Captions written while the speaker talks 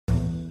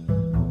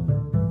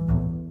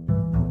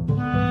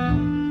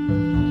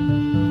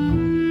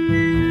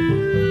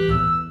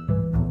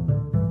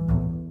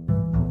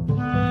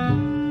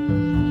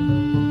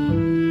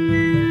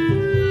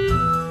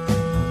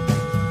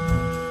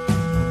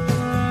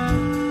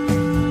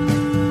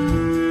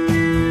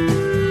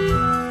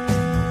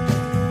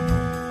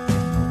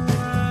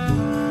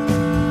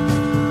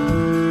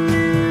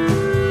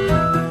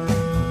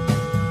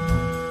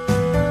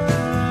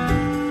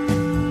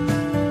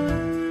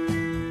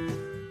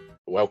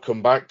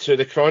Welcome back to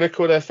the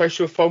Chronicle, the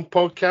official film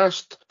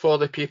podcast for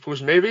the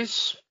People's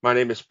Movies. My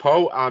name is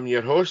Paul. I'm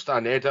your host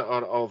and editor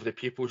of the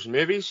People's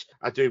Movies.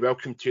 I do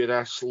welcome to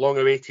this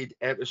long-awaited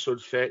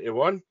episode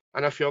 31.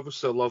 And if you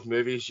obviously love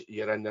movies,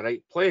 you're in the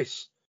right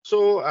place.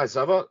 So, as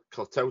ever,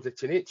 Clotilde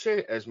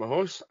Chinnici is my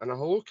host. And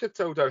hello,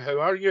 Clotilde. How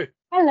are you?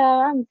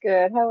 Hello, I'm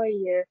good. How are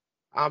you?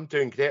 I'm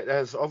doing great.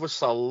 There's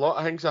obviously a lot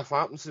of things have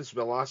happened since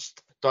we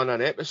last done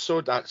an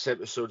episode. That's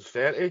episode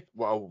 30.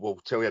 Well, we'll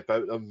tell you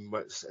about them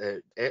with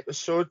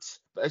episodes.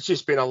 But it's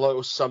just been a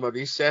little summer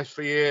recess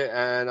for you,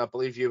 and I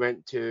believe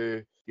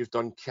you've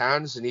done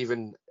Cannes and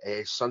even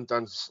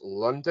Sundance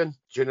London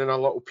during a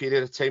little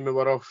period of time we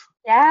were off.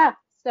 Yeah,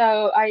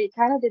 so I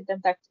kind of did them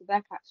back to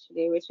back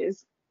actually, which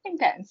is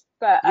intense.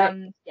 But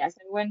Yep. yes,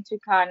 I went to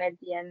Cannes at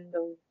the end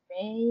of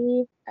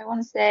May, I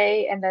want to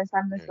say, and then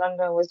Sundance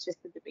London was just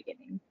at the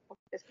beginning of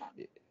this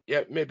month.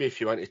 Yeah, maybe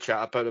if you want to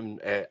chat about them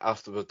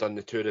after we've done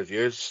the two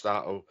reviews,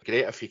 that'll be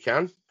great if you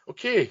can.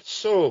 Okay,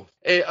 so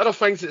other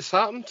things that's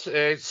happened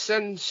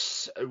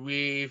since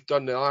we've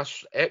done the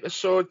last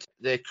episode,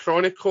 the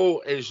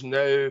Chronicle is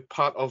now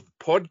part of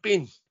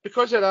Podbean.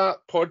 Because of that,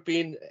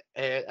 Podbean,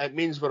 it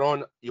means we're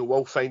on, you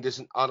will find us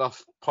in other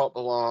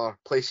popular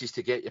places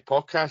to get your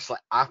podcasts,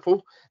 like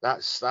Apple.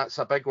 That's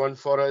a big one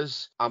for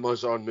us.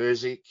 Amazon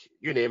Music,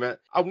 you name it.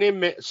 I'll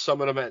name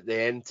some of them at the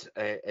end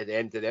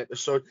of the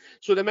episode.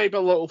 So there might be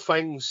little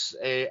things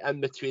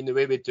in between the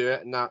way we do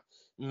it, and that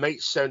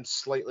might sound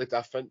slightly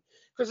different.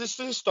 Because it's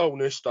just all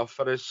new stuff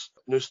for us,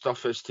 new stuff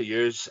for us to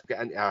use, get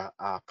into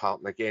a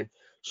pattern again.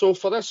 So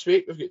for this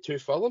week, we've got two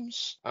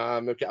films.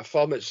 We've got a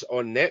film that's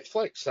on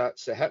Netflix,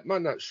 that's The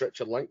Hitman, that's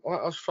Richard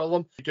Linklater's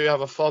film. We do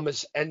have a film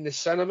that's in the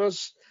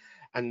cinemas,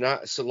 and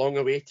that's the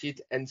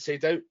long-awaited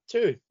Inside Out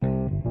 2.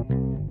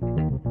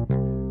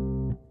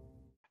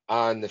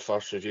 And the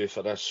first review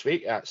for this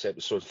week, that's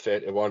episode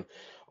 31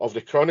 of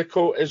The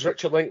Chronicle, is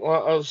Richard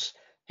Linklater's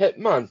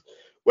Hitman,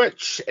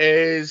 which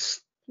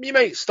is... You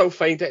might still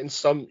find it in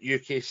some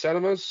UK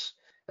cinemas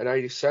and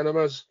Irish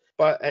cinemas,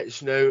 but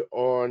it's now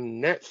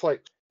on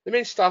Netflix. The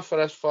main star for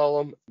this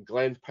film,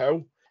 Glen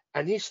Powell,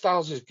 and he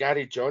stars as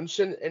Gary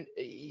Johnson, and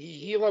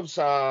he lives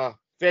a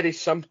very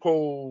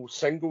simple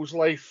singles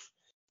life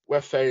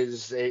with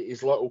his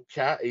little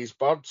cat, his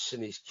birds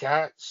and his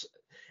cats,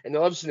 and he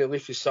lives in the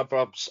leafy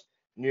suburbs,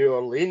 New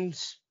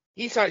Orleans.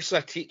 He's actually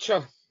a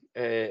teacher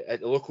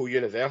at the local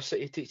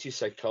university. He teaches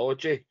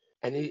psychology.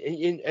 And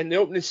in the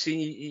opening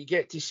scene, you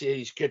get to see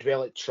his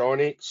Goodwill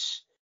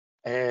electronics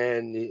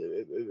and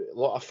a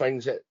lot of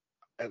things, a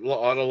lot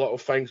of other little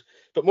things.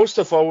 But most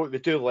of all, what we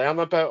do learn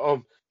about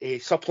him, he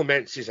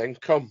supplements his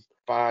income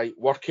by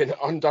working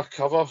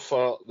undercover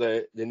for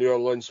the New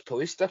Orleans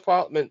Police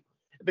Department.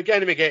 At the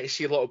beginning, we get to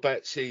see little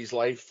bits of his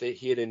life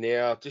here and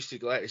there, just to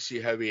get to see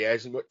how he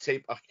is and what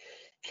type of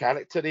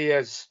character he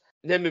is.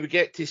 And then we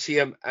get to see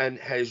him in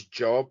his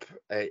job,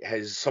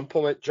 his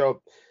supplement job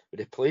with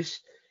the police.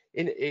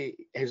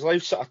 His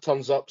life sort of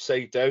turns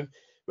upside down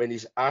when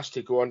he's asked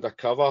to go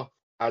undercover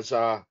as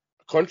a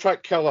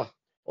contract killer,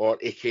 or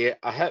aka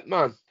a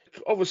hitman.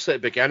 Obviously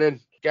at the beginning,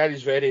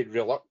 Gary's very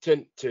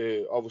reluctant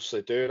to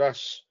obviously do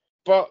this,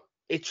 but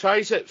he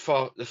tries it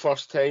for the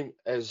first time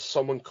as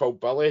someone called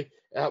Billy.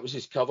 That was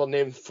his cover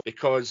name,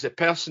 because the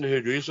person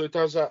who usually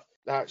does it,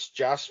 that's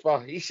Jasper.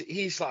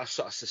 He's like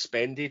sort of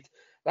suspended.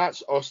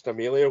 That's Austin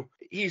Emilio.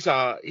 He's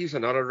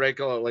another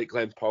regular like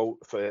Glen Powell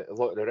for a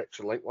lot of the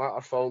Richard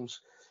Linklater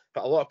films.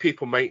 But a lot of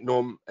people might know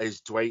him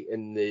as Dwight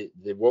in the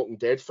Walking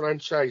Dead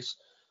franchise.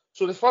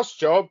 So the first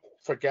job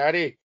for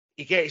Gary,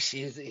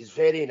 he's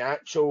very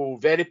natural,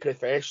 very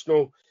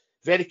professional,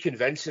 very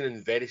convincing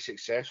and very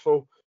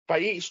successful.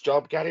 By each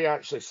job, Gary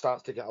actually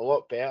starts to get a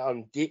lot better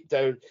and deep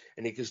down,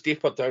 and he goes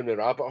deeper down the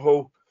rabbit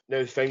hole.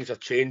 Now things are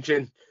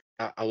changing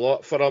a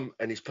lot for him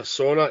and his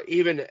persona.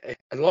 Even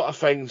a lot of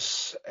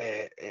things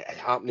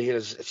happening here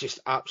it's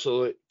just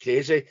absolute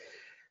crazy.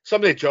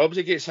 Some of the jobs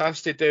he gets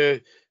asked to do,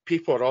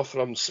 people are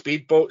offering him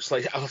speedboats,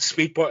 like a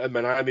speedboat in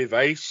Miami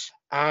Vice.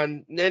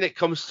 And then it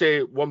comes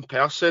to one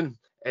person,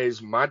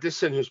 is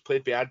Maddison, who's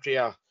played by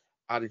Adria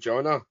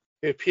Arjona,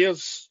 who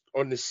appears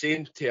on the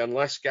scene to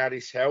enlist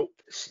Gary's help.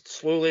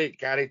 Slowly,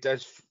 Gary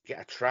does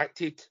get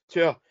attracted to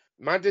her.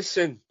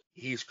 Maddison,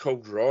 he's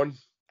called Ron.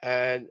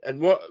 And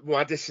what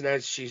Maddison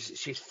is,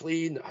 she's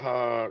fleeing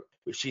her,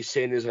 what she's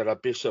saying is her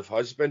abusive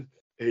husband,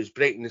 who's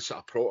breaking the sort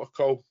of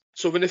protocol.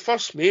 So when they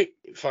first meet,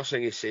 first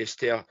thing he says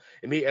to her,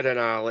 you meet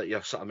her in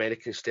your sort of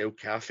American-style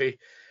cafe.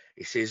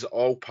 He says,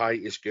 all pie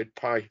is good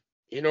pie.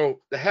 You know,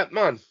 the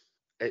Hitman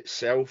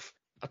itself,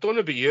 I don't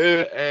know about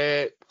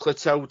you,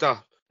 Clotilde,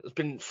 there's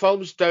been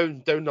films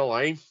down the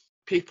line.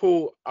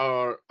 People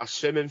are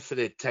assuming for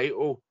the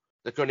title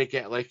they're going to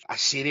get like a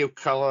serial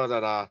killer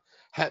or a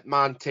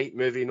Hitman type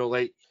movie,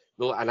 like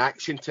an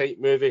action type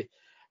movie.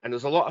 And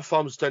there's a lot of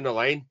films down the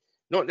line,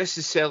 not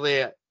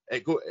necessarily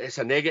it's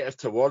a negative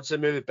towards the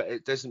movie, but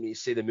it doesn't mean to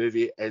say the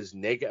movie is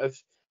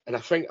negative. And I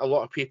think a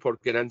lot of people are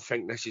going in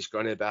thinking this is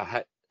going to be a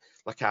hit,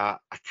 like a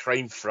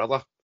crime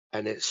thriller,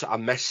 and it sort of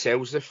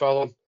missells the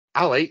film.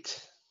 I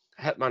liked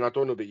Hitman, I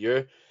don't know about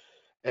you.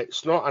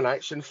 It's not an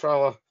action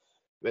thriller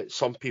that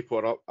some people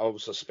are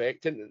always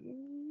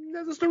suspecting.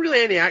 There's not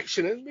really any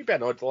action. There's maybe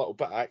an odd little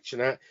bit of action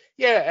in it.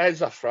 Yeah, it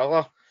is a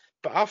thriller,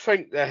 but I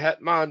think The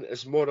Hitman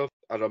is more of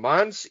a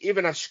romance,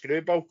 even a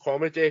screwball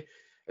comedy,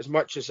 as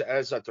much as it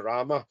is a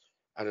drama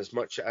and as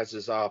much as it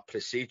is a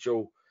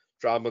procedural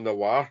drama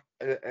noir.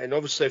 And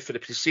obviously for the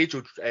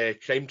procedural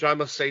crime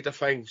drama side of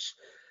things,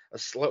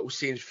 there's little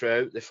scenes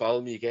throughout the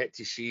film you get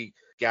to see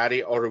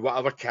Gary or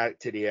whatever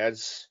character he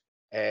is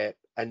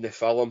in the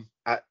film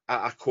at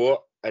a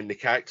court, and the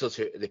characters,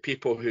 the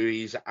people who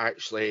he's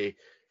actually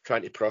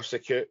trying to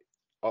prosecute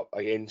up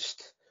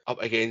against what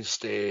do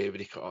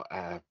you call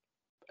it,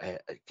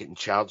 getting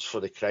charged for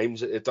the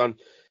crimes that they've done.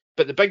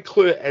 But the big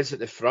clue is at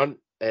the front,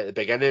 at the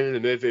beginning of the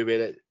movie,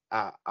 where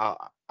a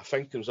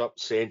thing comes up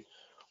saying,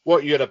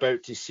 what you're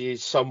about to see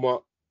is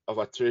somewhat of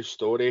a true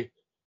story,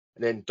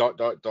 and then ...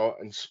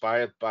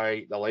 inspired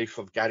by the life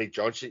of Gary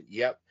Johnson.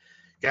 Yep,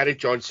 Gary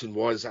Johnson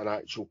was an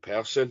actual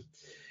person.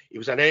 He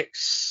was an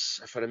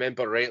if I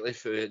remember rightly,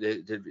 for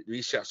the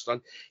research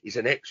done, he's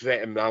an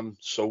ex-Vietnam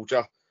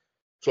soldier.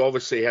 So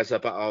obviously he has a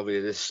bit of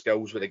the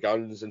skills with the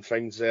guns and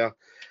things there.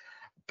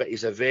 But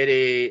he's a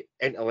very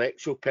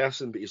intellectual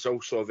person, but he's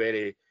also a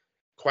very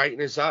quiet.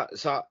 Is that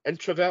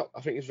introvert? I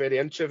think he's very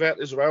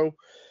introvert as well.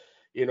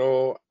 You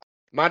know,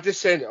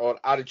 Maddison or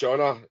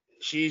Arjona,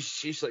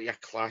 she's like a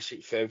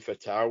classic femme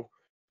fatale.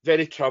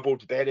 Very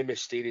troubled, very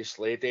mysterious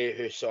lady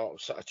who sort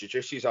of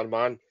introduces her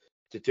man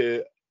to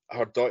do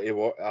her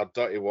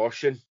dirty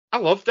washing. I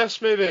love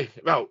this movie.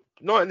 Well,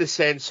 not in the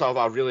sense of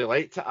I really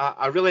liked it.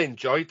 I really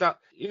enjoyed it.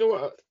 You know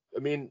what I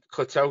mean?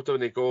 Clotilde,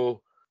 when they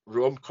go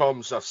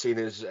rom-coms, are seen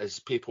as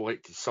some people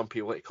like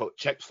to call it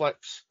chick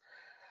flicks.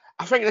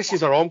 I think this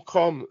is a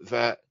rom-com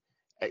that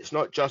it's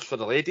not just for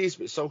the ladies,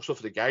 but it's also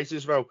for the guys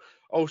as well.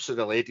 Also,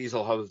 the ladies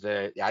will have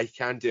the eye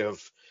candy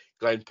of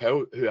Glen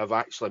Powell, who I've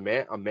actually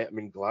met. I met him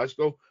in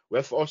Glasgow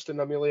with Austin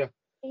Amelia.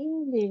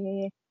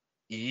 Really?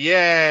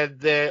 Yeah,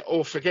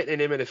 forget the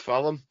name of the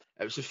film.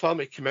 It was a film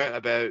that came out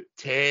about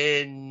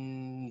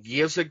 10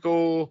 years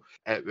ago.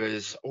 It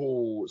was,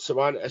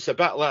 it's a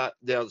bit like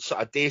the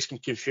sort of Dazed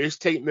and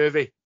Confused type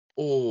movie.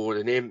 Oh,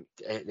 the name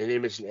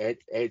isn't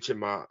edging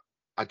my...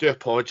 I do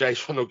apologise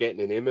for not getting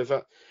the name of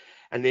it.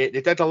 And they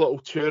did a little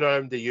tour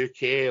around the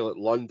UK, like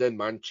London,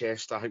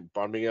 Manchester, I think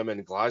Birmingham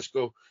and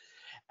Glasgow.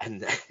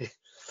 And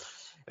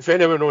if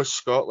anyone knows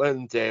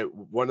Scotland,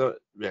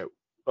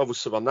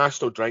 obviously our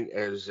national drink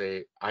is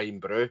Iron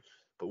Brew,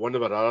 but one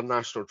of our other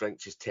national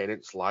drinks is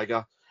Tennent's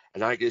Lager,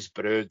 and that gets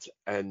brewed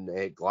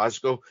in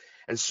Glasgow.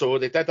 And so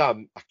they did a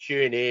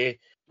Q&A,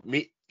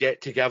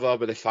 get together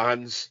with the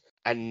fans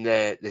in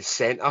the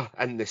centre,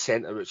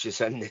 which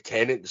is in the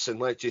Tennent's, and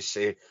let's just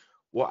say,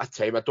 what a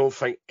time. I don't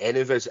think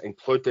any of us,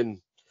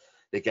 including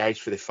the guys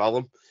for the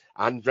film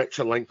and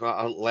Richard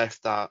Linklater,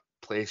 left that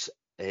place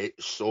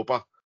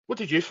sober. What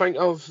did you think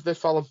of the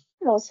film?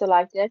 I also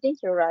liked it. I think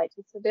you're right.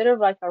 It's a bit of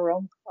like a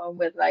rom-com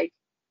with like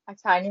a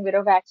tiny bit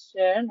of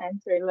action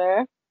and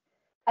thriller.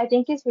 I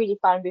think it's really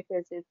fun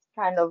because it's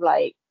kind of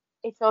like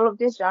it's all of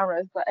these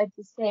genres, but at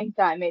the same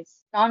time,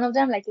 it's none of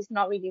them like it's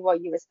not really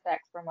what you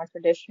expect from a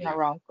traditional Yeah.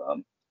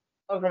 rom-com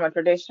or from a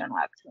traditional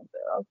action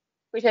film,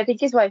 which I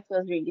think is why it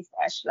feels really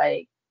fresh.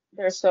 Like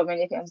there's so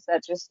many films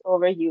that just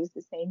overuse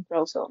the same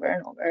tropes over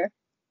and over,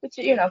 which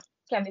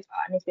can be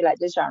fun if you like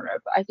the genre.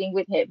 But I think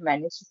with Hitman,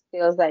 it just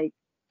feels like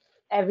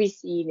every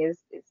scene is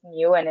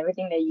new and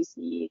everything that you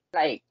see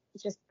like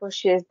it just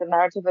pushes the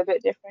narrative a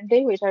bit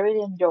differently, which I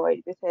really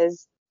enjoyed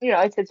because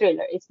it's a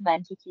thriller. It's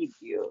meant to keep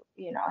you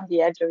on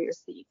the edge of your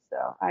seat. So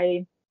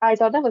I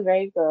thought that was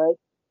very good.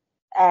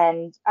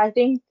 And I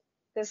think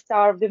the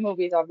star of the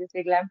movie is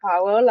obviously Glen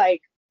Powell.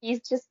 Like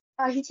he's just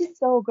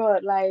so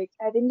good. Like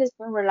I think this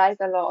film relies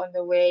a lot on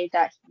the way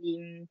that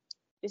he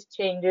just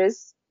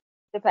changes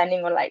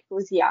depending on like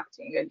who's he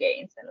acting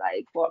against and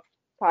like what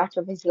part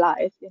of his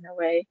life in a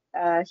way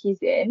he's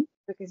in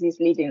because he's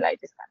leading like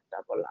this kind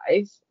of double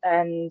life.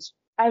 And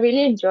I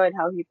really enjoyed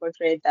how he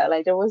portrayed that.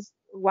 Like there was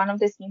one of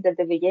the scenes at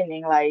the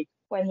beginning, like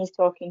when he's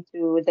talking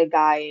to the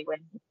guy when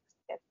he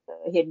gets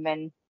the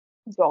Hitman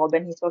job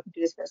and he's talking to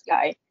this first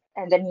guy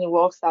and then he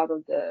walks out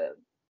of the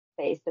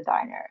place, the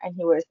diner, and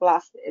he wears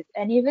glasses.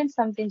 And even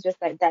something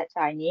just like that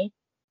tiny,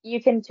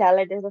 you can tell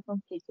like there's a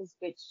complete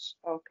switch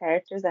of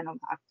characters and of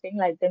acting.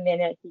 Like the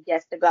minute he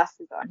gets the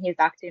glasses on, he's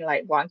acting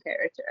like one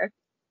character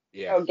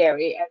Yeah. or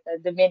Gary,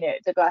 and the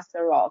minute the glasses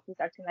are off, he's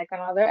acting like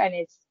another.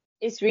 And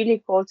it's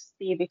really cool to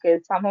see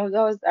because some of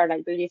those are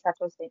like really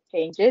subtle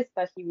changes,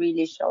 but he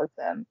really shows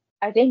them,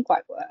 I think,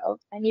 quite well.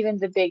 And even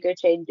the bigger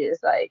changes,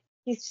 like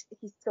he's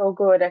so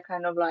good at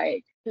kind of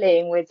like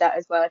playing with that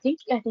as well. I think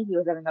he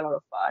was having a lot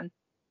of fun.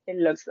 It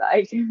looks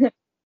like.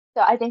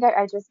 So I think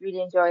I just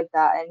really enjoyed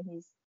that,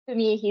 and to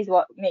me he's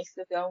what makes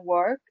the film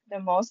work the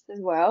most as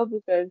well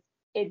because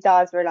it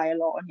does rely a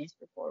lot on his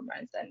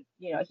performance, and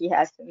he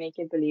has to make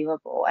it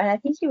believable, and I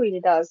think he really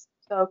does.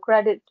 So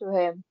credit to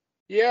him.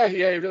 Yeah,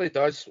 he really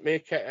does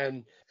make it.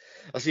 And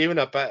there's even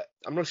a bit,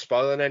 I'm not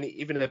spoiling any,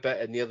 even a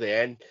bit near the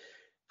end,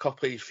 a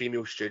couple of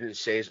female students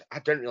says, I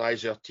didn't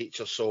realise your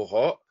teacher's so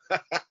hot.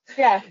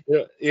 Yeah.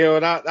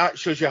 That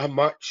shows you how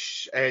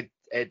much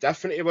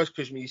different he was,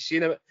 because when you see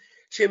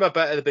him a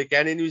bit at the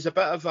beginning, he was a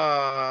bit of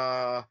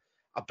a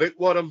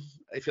bookworm,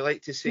 if you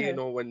like to say,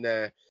 Mhm. when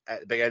at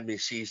the beginning we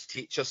see his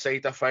teacher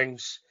side of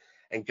things,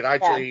 and Yeah.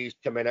 gradually he's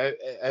coming out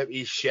of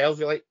his shell, if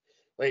you like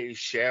his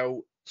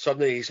shell.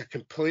 Suddenly he's a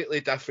completely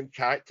different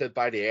character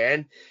by the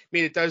end. I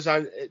mean, it does,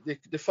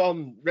 the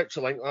film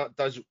Richard Linklater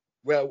does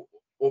well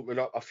open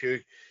up a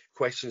few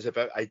questions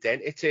about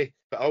identity,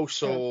 but Mhm.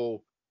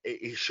 also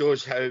it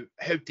shows how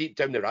deep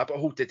down the rabbit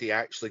hole did he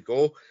actually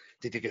go.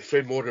 Did he go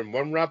through more than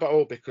one rabbit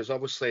hole? Because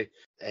obviously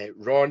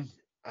Ron,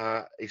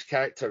 his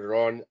character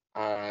Ron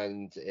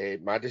and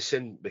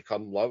Maddison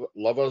become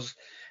lovers,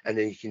 and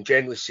then you can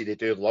generally see they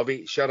do love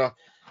each other.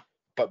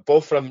 But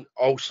both of them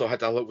also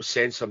had a little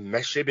sense of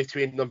mystery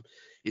between them.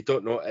 You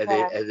don't know,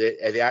 Yeah.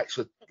 are they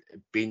actually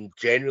being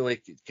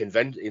genuinely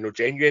convinced,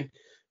 genuine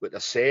what they're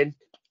saying?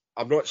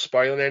 I'm not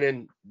spoiling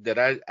anything.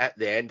 There is, at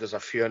the end, there's a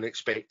few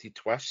unexpected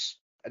twists,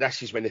 and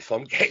this is when the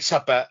film gets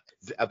a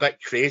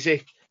bit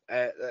crazy.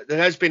 There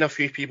has been a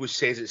few people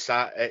says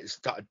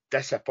it's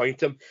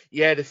disappointing.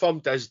 Yeah, the film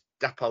does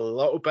dip a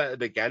little bit at the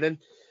beginning,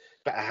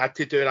 but I had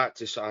to do that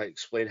to sort of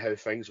explain how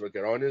things were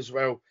going on as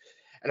well.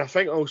 And I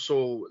think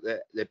also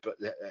that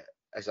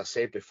as I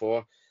said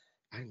before,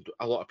 I think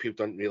a lot of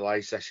people don't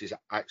realise this is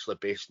actually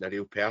based on a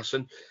real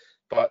person,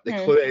 but the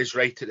Mhm. clue is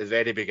right at the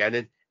very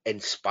beginning,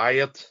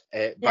 inspired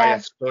by a Yeah.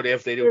 story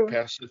of the real True.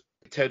 person.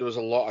 I tell there was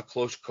a lot of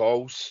close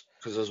calls,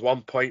 because there's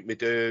one point we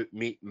do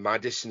meet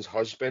Maddison's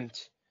husband,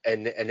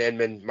 and then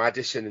when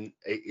Maddison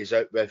is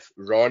out with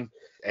Ron,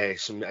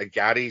 some of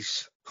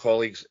Gary's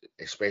colleagues,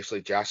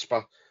 especially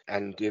Jasper,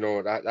 and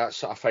that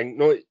sort of thing.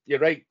 No, you're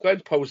right.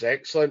 Glen Powell's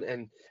excellent,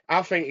 and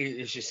I think,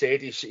 as you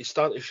said, he's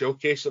starting to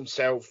showcase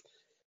himself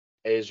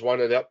as one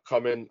of the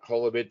upcoming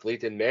Hollywood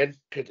leading men.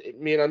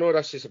 I know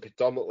this is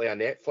predominantly a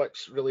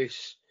Netflix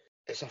release.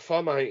 It's a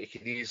film I think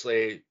could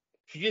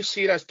you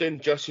see this doing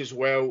just as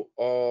well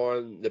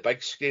on the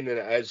big screen than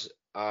it is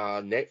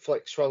a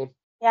Netflix film?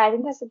 Yeah, I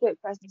think that's a good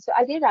question. So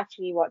I did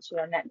actually watch it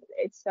on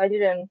Netflix. So I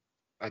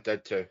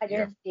did too. I Yeah,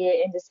 didn't see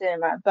it in the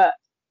cinema, but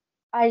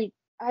I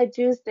I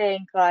do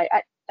think like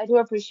I do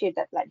appreciate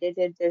that like they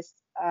did this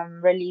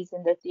release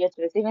in the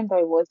theaters, even though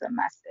it wasn't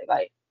massive.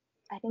 I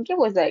think it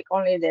was like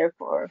only there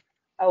for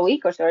a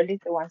week or so, at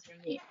least the ones for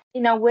me.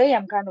 In a way,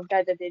 I'm kind of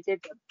glad that they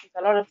did that because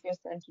a lot of films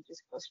tend to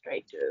just go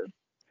straight to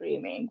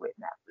streaming with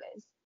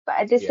Netflix. But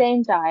at the yeah,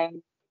 same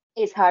time,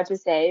 it's hard to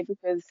say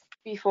because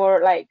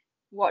before like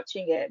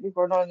watching it,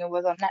 before knowing it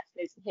was on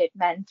Netflix,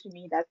 Hitman to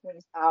me that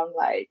didn't sound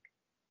like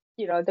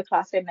the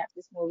classic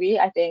Netflix movie.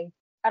 I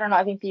don't know,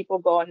 I think people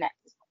go on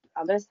Netflix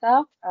for other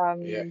stuff.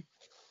 yeah,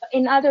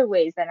 In other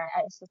ways, then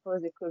I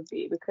suppose it could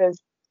be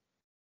because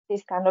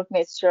this kind of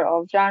mixture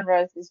of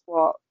genres is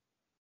what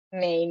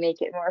may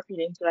make it more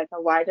appealing to like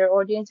a wider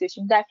audience, which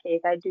in that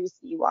case I do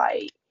see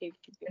why it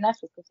could be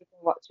Netflix because you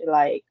can watch it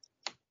like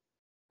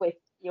with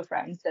your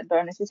friends that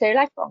don't necessarily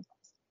like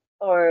rom-coms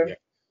or yeah,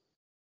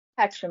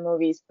 action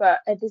movies. But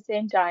at the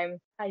same time,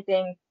 I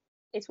think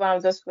it's one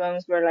of those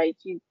films where like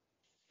you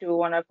do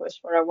want to push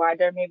for a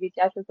wider maybe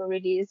theatrical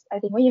release. I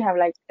think when you have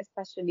like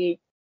especially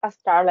a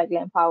star like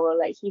Glen Powell,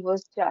 like he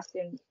was just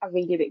in a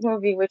really big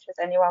movie, which was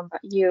Anyone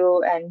But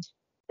You, and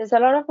there's a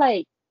lot of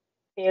like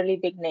fairly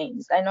big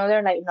names. I know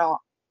they're like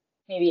not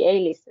maybe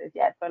A-listers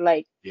yet, but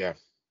like yeah,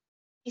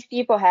 these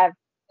people have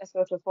a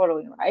sort of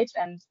following, right?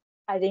 And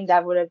I think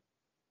that would have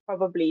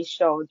probably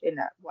showed in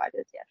a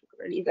wider theatrical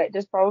release. Like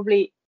there's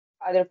probably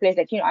other places,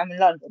 like I'm in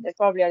London. There's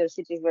probably other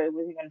cities where it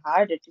was even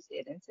harder to see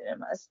it in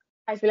cinemas.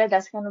 I feel like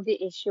that's kind of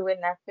the issue with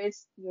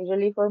Netflix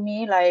usually for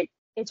me. Like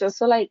it's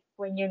also like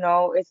when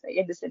it's like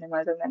in the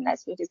cinemas and then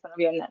Netflix is gonna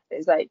be on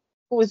Netflix, like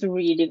who's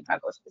really gonna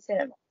go to the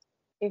cinema,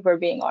 if we're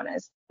being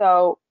honest.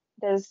 So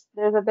there's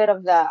a bit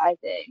of that, I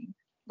think.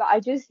 But I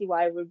do see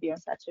why it would be on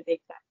such a big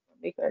platform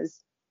because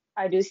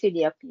I do see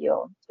the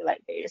appeal to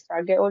like various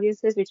target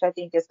audiences, which I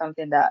think is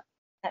something that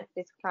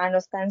Netflix kind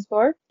of stands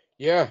for.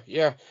 yeah.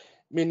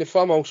 The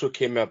film also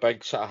came with a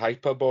big sort of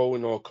hyperbole,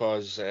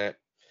 because it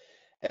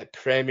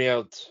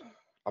premiered.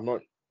 I'm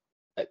not.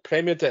 It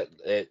premiered at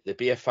the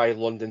BFI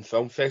London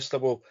Film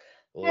Festival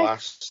Eh,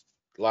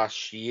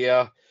 last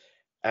year,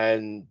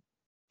 and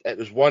it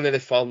was one of the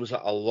films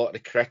that a lot of the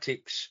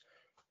critics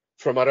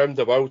from around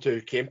the world who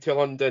came to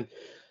London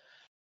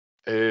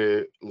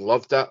who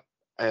loved it,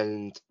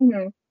 and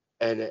mhm.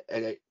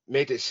 it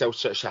made itself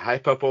such a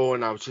hyperbole,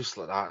 and I was just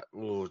like that.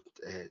 Oh,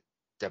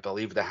 do I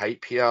believe the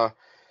hype here? Yeah,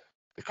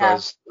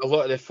 Because a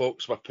lot of the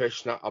folks were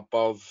pushing it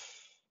above,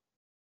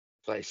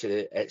 like I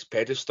say, its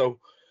pedestal.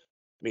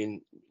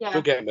 yeah,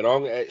 Don't get me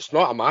wrong, it's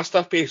not a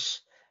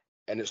masterpiece,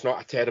 and it's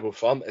not a terrible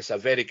film. It's a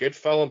very good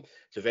film.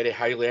 It's a very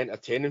highly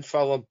entertaining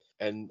film.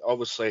 And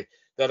obviously,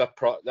 the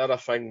other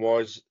thing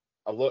was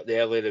a lot of the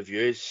early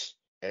reviews.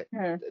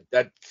 mhm. It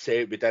did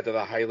say we did have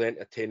a highly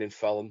entertaining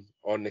film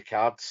on the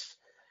cards,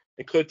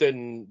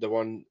 including the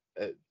one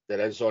that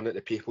is on at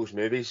the People's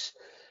Movies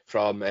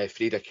from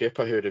Frida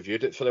Cooper, who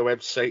reviewed it for the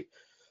website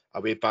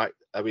a way back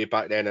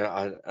then.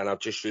 And I've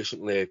just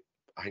recently,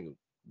 I think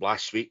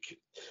last week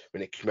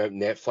when it came out on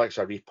Netflix.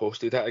 I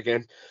reposted it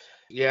again.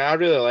 Yeah, I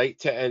really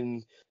liked it,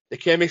 and the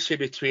chemistry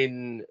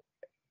between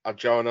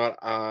Arjona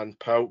and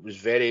Powell was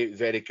very,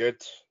 very good.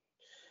 It's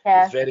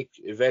Yeah, very,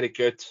 very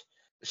good.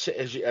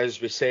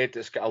 As we said,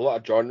 it's got a lot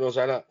of genres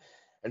in it,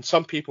 and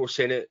some people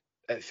saying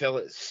it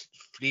felt it's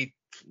three,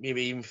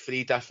 maybe even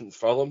three different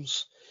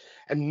films,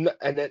 and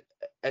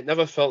it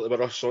never felt they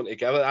were all sewn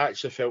together. It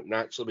actually felt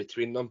natural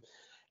between them.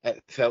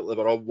 It felt they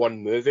were all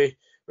one movie,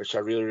 which I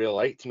really, really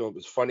liked. You know, it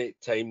was funny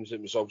at times.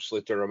 It was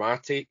obviously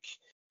dramatic,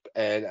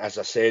 and as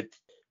I said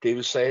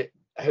previously,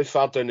 how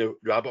far down the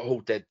rabbit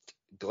hole did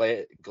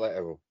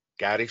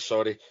Gary,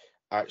 sorry,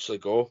 actually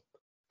go?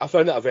 I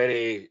found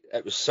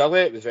it was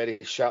silly, it was a very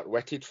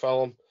sharp-witted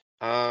film.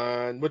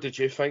 And what did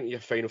you think? Your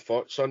final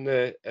thoughts on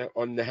the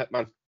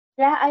Hitman?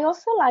 yeah. I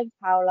also liked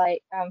how,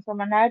 like, from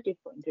a narrative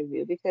point of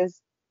view,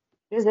 because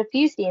there's a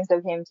few scenes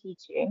of him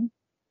teaching,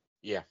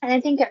 Yeah, and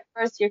I think at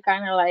first you're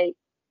kind of like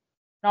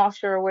not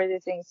sure where the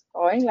thing's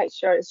going. Like,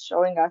 sure, it's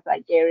showing us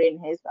like Gary in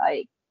his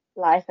like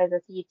life as a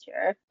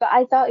teacher, but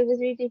I thought it was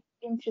really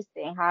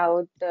interesting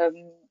how the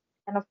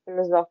kind of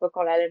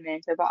philosophical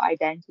element about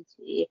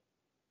identity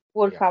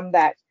would yeah, come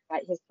back,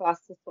 like his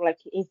classes for like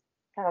his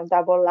kind of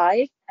double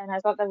life, and I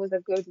thought that was a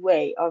good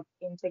way of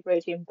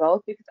integrating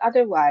both because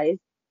otherwise,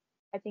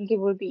 I think it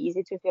would be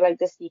easy to feel like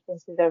the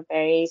sequences are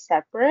very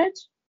separate.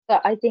 So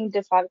I think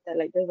the fact that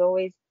like there's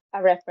always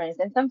a reference,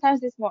 and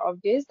sometimes it's more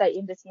obvious, like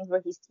in the scenes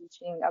where he's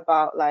teaching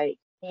about like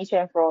Nietzsche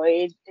and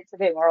Freud, it's a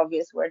bit more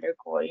obvious where they're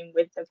going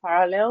with the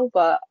parallel.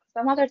 But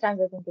some other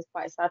times I think it's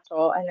quite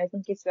subtle, and I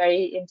think it's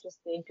very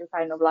interesting to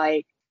kind of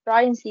like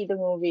try and see the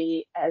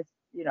movie as,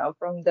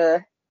 from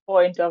the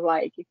point of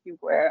like if you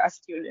were a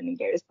student in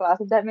Gary's class,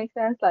 if that makes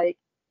sense. Like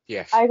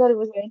yes, I thought it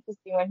was very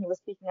interesting when he was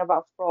speaking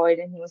about Freud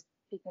and he was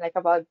speaking like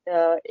about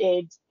the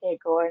id,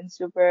 ego, and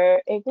super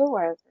ego,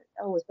 or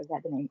I always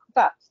forget the name.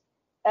 But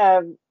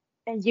um,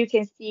 and you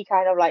can see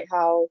kind of like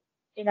how,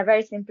 in a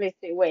very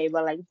simplistic way,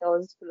 but like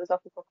those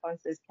philosophical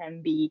concepts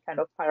can be kind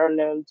of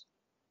paralleled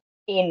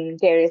in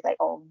Gary's like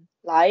own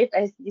life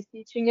as he's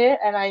teaching it,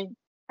 and I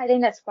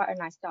think that's quite a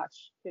nice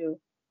touch to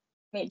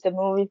make the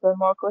movie feel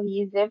more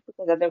cohesive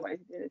because otherwise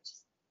it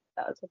just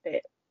felt a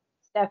bit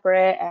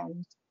separate.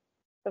 And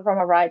so from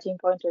a writing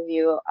point of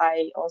view,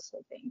 I also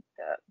think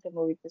the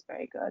movie was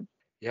very good.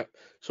 yep.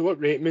 So what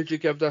rating would you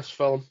give this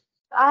film?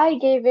 I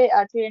gave it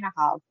a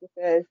 3.5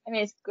 because I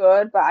mean it's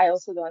good, but I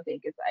also don't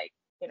think it's like,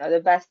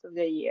 the best of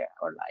the year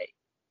or like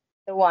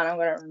the one I'm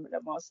gonna remember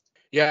the most.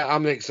 Yeah,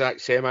 I'm the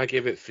exact same. I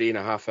gave it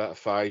 3.5 out of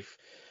 5.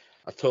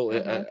 I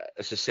totally, Hmm.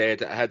 as I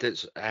said,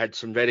 it had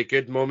some very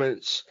good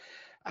moments.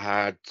 I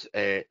had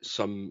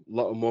some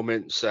little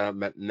moments,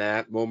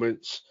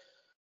 moments,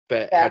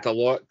 but it Yeah. had a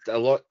lot.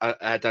 I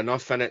had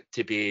enough in it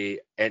to be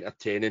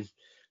entertaining.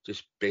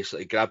 Just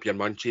basically grab your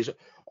munchies,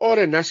 or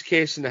in this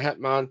case, in the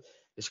Hitman,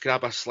 just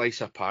grab a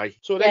slice of pie.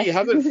 So there you Yes.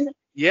 have it.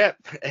 Yep,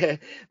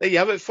 there you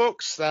have it,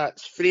 folks.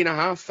 That's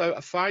 3.5 out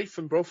of 5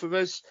 from both of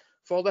us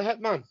for the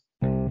Hitman.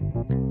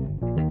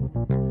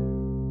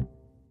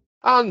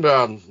 And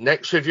our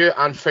next review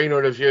and final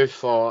review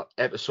for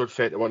episode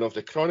 31 of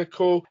the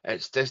Chronicle,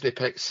 it's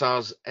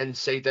Disney-Pixar's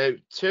Inside Out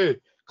 2.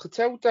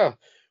 Clotilde,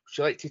 would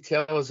you like to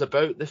tell us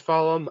about the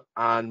film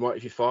and what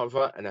have you thought of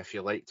it, and if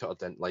you liked it or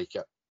didn't like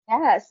it?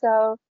 Yeah,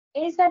 so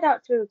Inside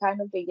Out 2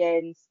 kind of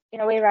begins in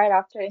a way right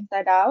after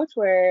Inside Out,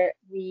 where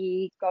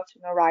we got to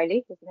know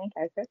Riley, who's the main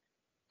character,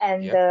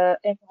 and Yeah,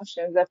 the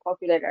emotions that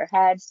populate her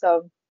head.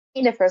 So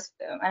in the first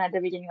film and at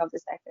the beginning of the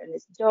second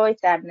is joy,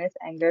 sadness,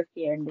 anger,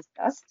 fear, and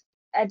disgust.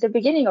 At the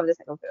beginning of the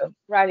second film,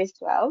 Riley's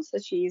 12, so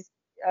she's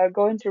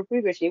going through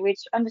puberty, which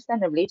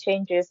understandably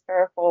changes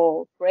her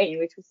whole brain,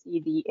 which we see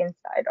the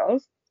inside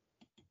of.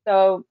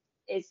 So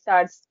it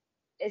starts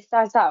it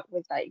starts out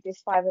with like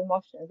these five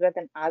emotions, but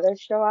then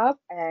others show up,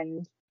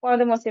 and one of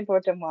the most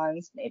important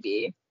ones,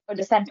 maybe, or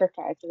the center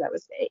character, I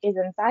would say, is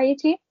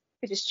anxiety,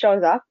 which just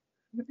shows up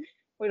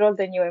with all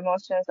the new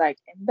emotions like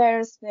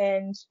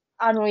embarrassment,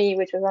 ennui,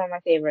 which was one of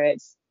my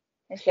favorites,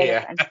 and she has a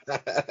yeah, friend.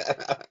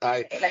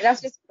 I, Like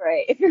that's just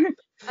great.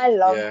 I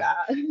love yeah,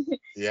 that.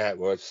 yeah, it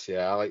was.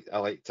 Yeah, I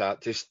like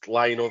that. Just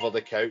lying over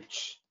the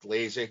couch,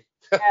 lazy.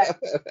 Yeah,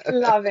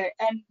 love it,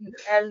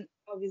 and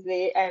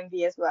obviously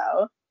envy as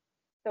well.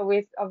 So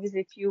with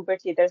obviously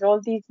puberty, there's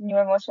all these new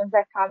emotions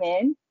that come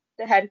in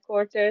the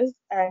headquarters,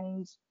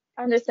 and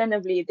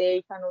understandably,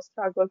 they kind of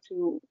struggle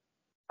to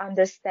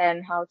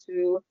understand how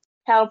to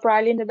help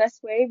Riley in the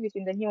best way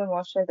between the new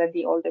emotions and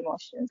the old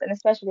emotions, and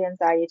especially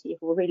anxiety,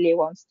 who really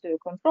wants to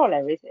control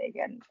everything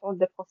and all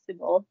the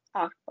possible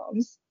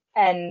outcomes.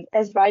 And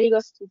as Riley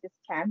goes to this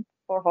camp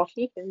for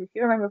hockey, because if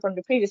you remember from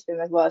the previous film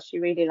as well, she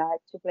really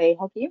liked to play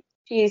hockey.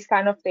 She's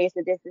kind of faced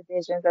with these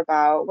decisions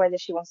about whether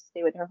she wants to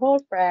stay with her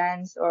old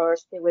friends or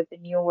stay with the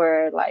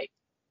newer, like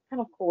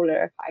kind of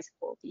cooler high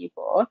school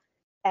people.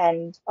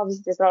 And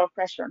obviously, there's a lot of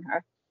pressure on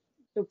her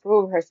to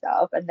prove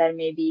herself and then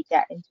maybe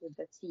get into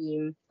the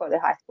team for the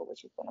high school, which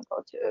she's going to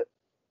go to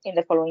in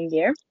the following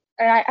year.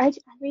 And I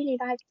really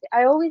liked it.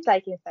 I always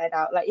like Inside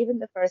Out. Like even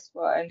the first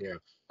one, Yeah,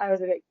 I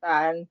was a big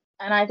fan.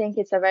 And I think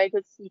it's a very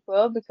good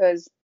sequel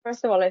because,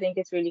 first of all, I think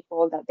it's really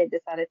cool that they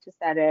decided to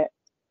set it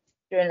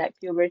during like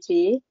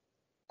puberty.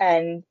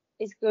 And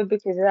it's good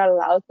because it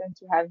allows them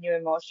to have new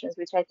emotions,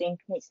 which I think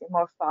makes it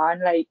more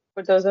fun. Like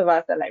for those of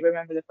us that like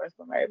remember the first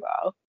one very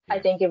well, I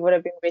Yeah. think it would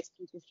have been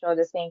risky to show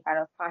the same kind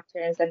of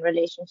patterns and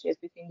relationships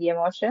between the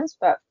emotions.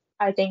 But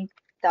I think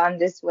done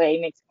this way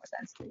makes more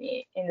sense to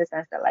me in the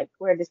sense that like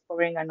we're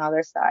discovering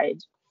another side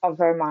of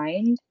her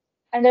mind.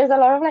 And there's a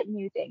lot of like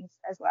new things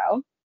as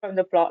well from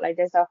the plot. Like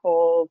there's a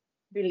whole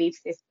belief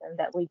system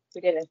that we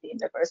didn't see in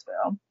the first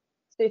film.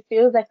 So it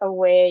feels like a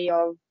way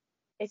of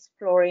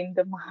exploring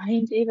the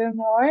mind even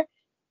more,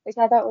 which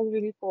I thought was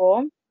really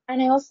cool.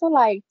 And I also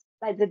like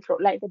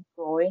the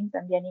drawings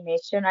and the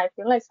animation. I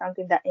feel like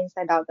something that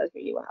Inside Out does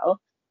really well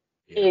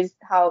Yeah. is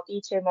how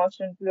each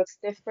emotion looks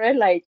different.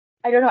 Like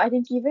I don't know, I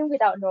think even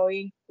without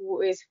knowing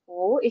who is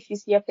who, if you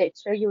see a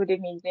picture, you would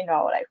immediately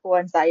know like who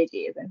anxiety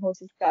is and who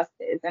disgust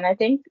is. And I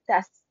think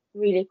that's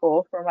really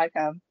cool from like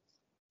a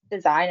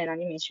design and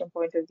animation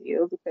point of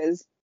view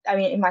because I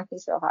mean it might be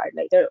so hard.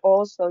 Like they're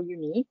all so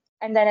unique.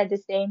 And then at the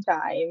same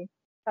time,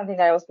 something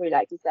that I also really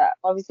like is that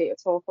obviously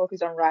it's all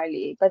focused on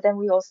Riley, but then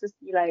we also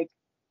see like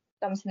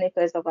some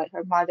snippets of like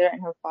her mother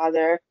and her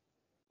father.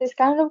 It's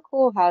kind of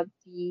cool how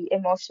the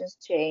emotions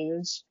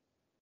change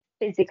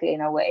physically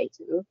in a way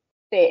to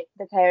fit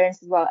the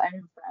parents as well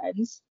and her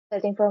friends. I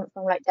think from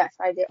like that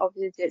side they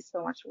obviously did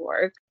so much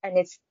work and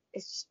it's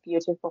just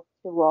beautiful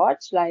to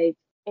watch. Like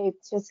it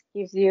just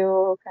gives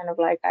you kind of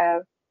like a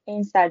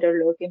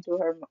insider look into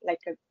her like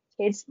a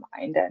kid's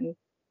mind and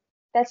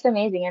that's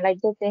amazing. And like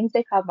the things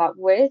they come up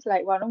with,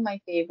 like one of my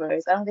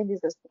favorites, I don't think this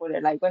is a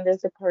spoiler, like when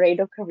there's the parade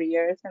of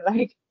careers and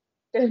like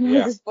there's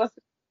Yeah. this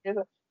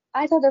possibility.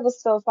 I thought that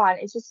was so fun.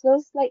 It just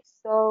feels like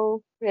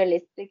so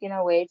realistic in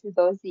a way to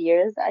those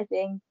years. I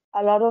think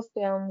a lot of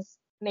films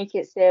make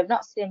it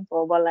not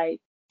simple, but like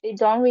they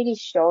don't really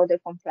show the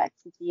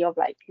complexity of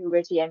like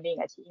puberty and being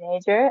a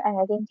teenager. And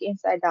I think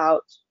Inside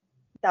Out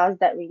does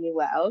that really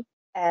well.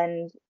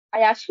 And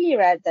I actually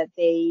read that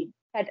they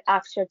had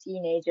actual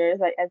teenagers,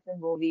 like as the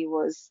movie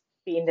was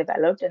being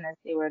developed and as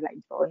they were like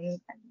drawing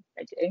and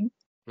writing,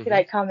 to Hmm.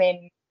 like come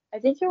in. I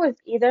think it was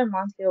either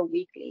monthly or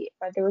weekly,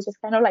 but they would just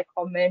kind of like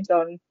comment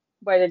on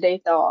whether they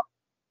thought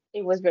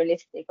it was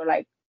realistic or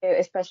like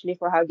especially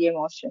for how the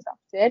emotions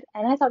acted.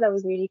 And I thought that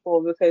was really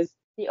cool because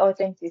the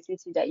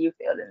authenticity that you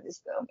feel in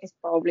this film is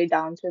probably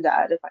down to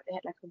that the fact they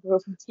had like a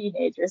group of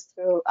teenagers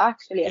to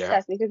actually Yeah.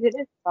 assess because it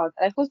is about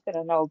like who's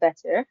gonna know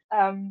better.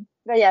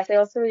 But yes, I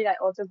also really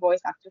like all the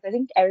voice actors. I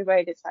think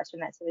everybody did such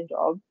an excellent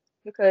job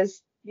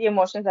because the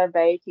emotions are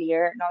very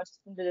clear, not just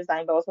from the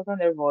design but also from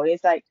their voice.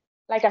 Like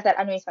I said,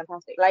 I know it's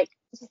fantastic. Like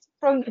just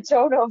from the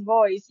tone of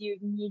voice, you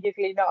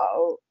immediately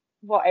know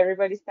what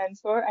everybody stands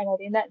for, and I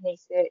think that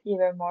makes it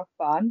even more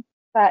fun.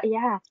 But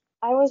yeah,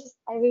 I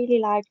really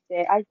liked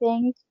it. I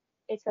think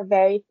it's a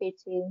very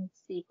fitting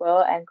sequel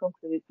and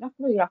conclude not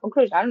really not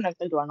conclusion. I don't know if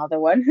they'll do another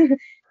one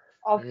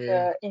of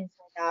Yeah. the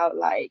Inside Out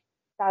like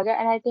saga,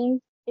 and I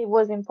think it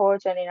was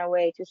important in a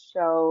way to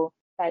show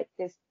like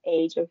this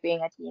age of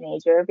being a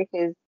teenager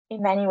because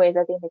in many ways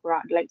I think the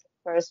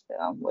first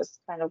film was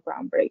kind of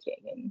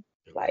groundbreaking in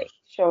It was. like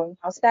showing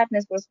how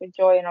sadness was with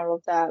joy and all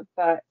of that,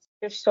 but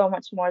there's so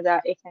much more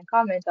that it can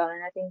comment on,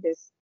 and I think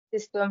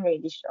this film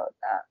really showed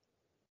that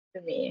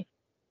to me.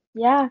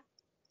 Yeah,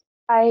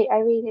 I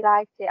really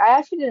liked it. I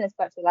actually didn't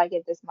expect to like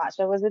it this much.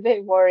 I was a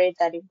bit worried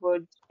that it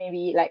would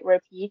maybe like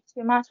repeat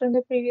too much from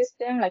the previous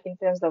film, like in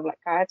terms of like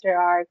character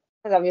arc,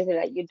 because obviously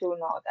like you do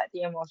know that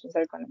the emotions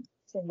are gonna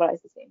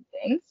symbolize the same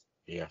things.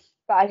 Yeah.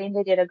 But I think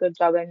they did a good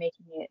job at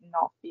making it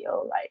not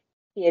feel like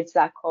the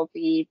exact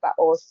copy, but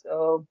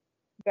also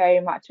very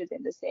much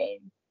within the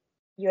same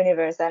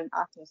universe and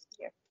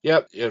atmosphere.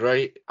 Yep, you're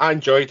right. I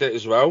enjoyed it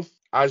as well.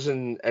 As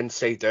in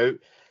Inside Out.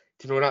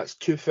 Do you know that's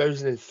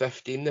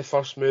 2015 the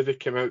first movie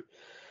came out.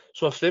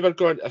 So if they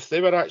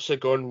were actually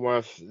going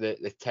with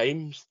the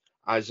times,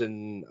 as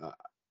in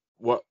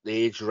what the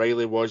age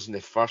Riley was in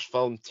the first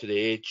film to the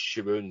age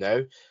she will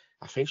now,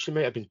 I think she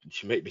might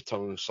be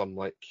turning some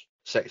like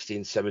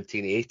 16,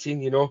 17,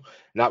 18, you know,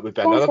 and that would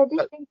be Yes, another I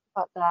did think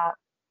about that.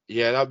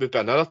 yeah, that would be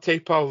another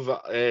type of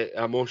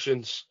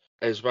emotions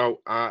as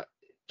well.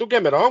 Don't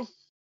get me wrong,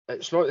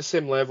 it's not the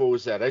same level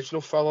as the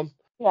original film,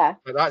 Yeah.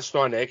 but that's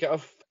not a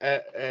negative.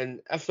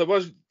 And if there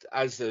was,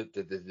 as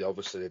the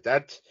obviously they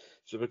did,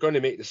 so we're going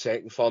to make the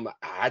second film, it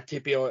had to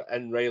be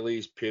in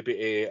Riley's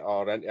puberty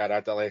or into her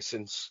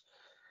adolescence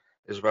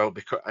as well.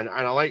 Because and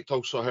I liked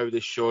also how they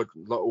showed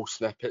little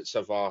snippets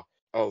of her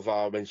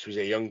when she was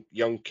a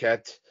young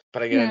kid,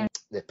 bringing Hmm. in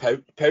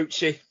the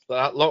pouchy,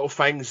 that little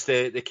things,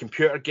 the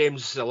computer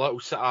games, the little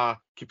sort of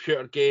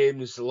computer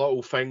games, the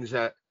little things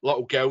that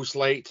little girls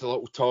liked, the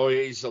little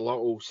toys, the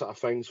little sort of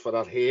things for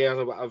her hair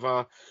or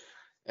whatever,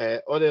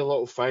 all the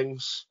little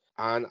things.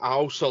 And I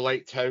also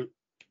liked how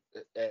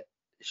uh,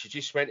 she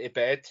just went to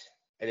bed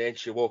and then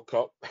she woke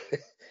up.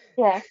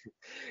 Yeah.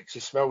 She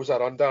smells her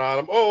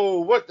underarm.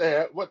 Oh, what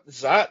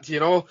is that? You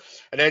know?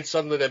 And then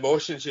suddenly the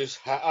emotions just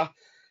hit her,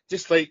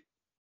 just like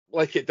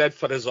it did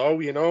for us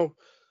all, you know.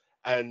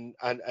 and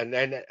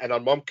then her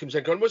mum comes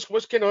in going,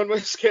 what's going on,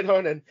 what's going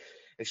on, and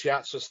she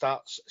actually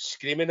starts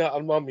screaming at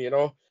her mum, you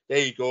know. There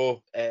you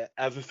go,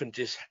 everything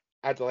just,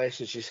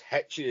 adolescence just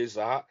hits you as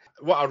that.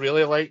 What I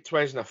really liked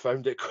was, and I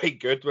found it quite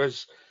good,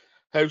 was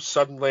how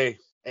suddenly,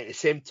 at the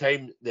same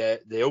time,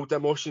 the old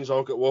emotions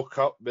all got woke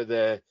up with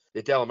the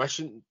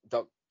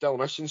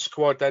demolition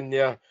squad in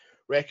there,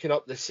 wrecking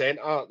up the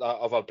centre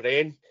of our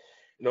brain,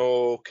 you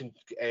know,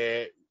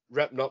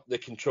 ripping up the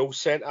control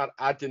centre,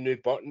 adding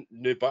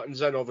new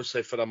buttons in,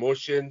 obviously for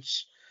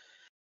emotions,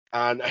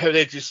 and how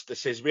they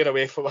says we're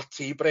away for a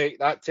tea break,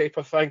 that type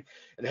of thing,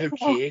 and how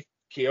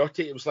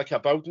chaotic it was, like a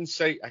building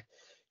site, a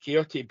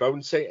chaotic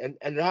building site,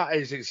 and that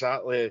is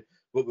exactly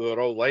what we were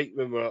all like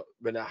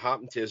when it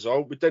happened to us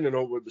all. We didn't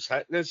know what was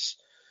hitting us,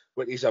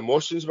 what these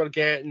emotions were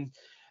getting.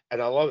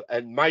 And I love,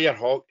 and Maya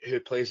Hawke, who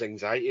plays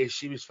anxiety,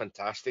 she was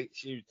fantastic.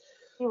 She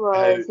How,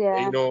 was, you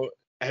yeah. know,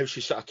 how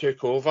she sort of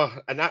took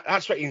over, and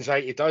that's what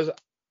anxiety does.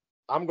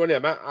 I'm going to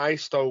admit, I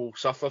still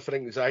suffer from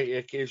anxiety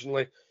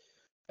occasionally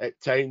at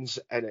times,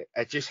 and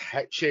it just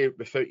hits you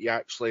without you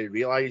actually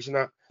realising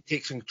it. It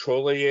takes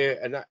control of you,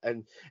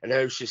 and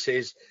how she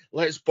says,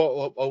 let's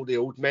bottle up all the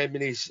old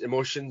memories,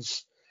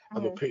 emotions,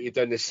 and we'll Mhm. put you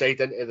down the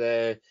side into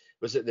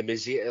the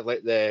museum,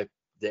 like the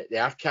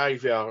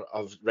archive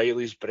of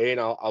Riley's brain.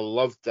 I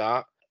loved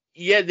that.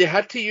 Yeah, they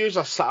had to use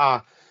a sort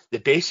of the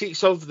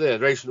basics of the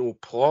original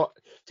plot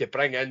to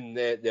bring in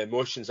the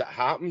emotions that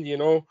happen, you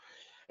know,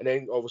 and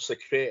then obviously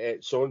create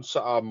its own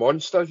sort of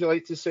monster, if you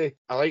like to say.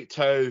 I liked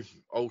how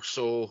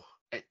also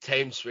at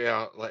times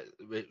where like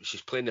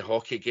she's playing the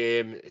hockey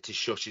game to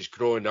show she's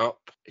growing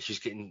up, she's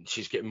getting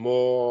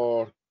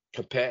more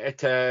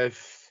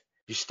competitive.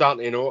 You're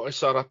starting to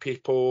notice other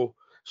people,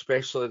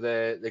 especially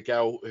the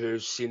girl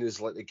who's seen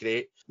as like the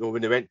great. You know,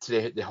 when they went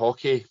to the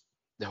hockey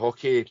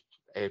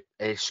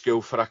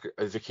school for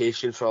a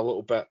vacation for a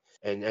little bit,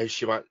 and how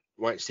she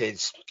wants to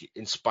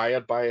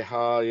inspired by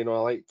her. You know, I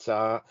liked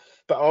that,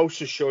 but it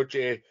also showed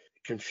you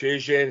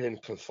confusion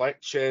and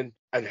confliction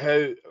and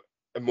how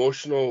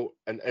emotional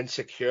and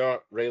insecure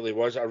Riley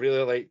was. I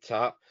really liked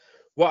that.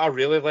 What I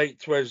really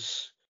liked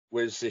was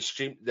the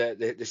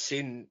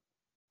scene.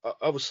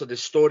 Obviously, the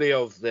story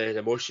of the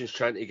emotions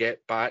trying to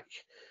get back.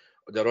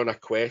 They're on a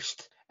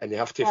quest and they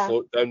have to Yeah.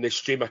 float down the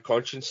stream of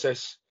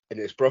consciousness, and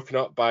it's broken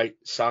up by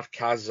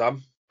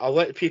sarcasm. I'll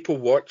let people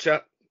watch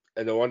it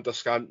and they'll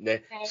understand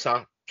the Okay.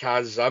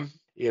 sarcasm,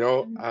 you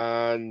know. Mhm.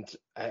 And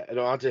you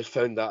know, I just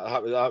found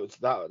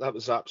that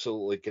was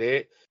absolutely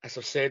great. As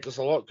I said, there's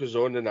a lot goes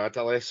on in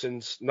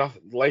adolescence.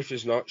 Life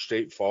is not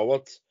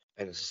straightforward,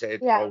 and as I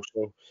said, Yeah.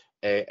 also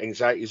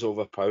anxiety is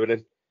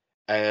overpowering.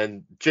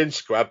 And June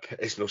Squibb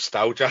is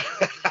nostalgia.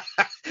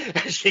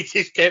 She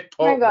just kept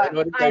Oh my popping God, in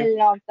all the I time.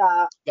 love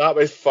that. That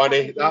was I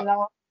funny.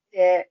 loved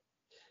it.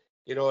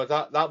 You know,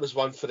 that was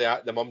one for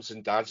the mums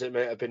and dads that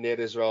might have been there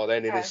as well.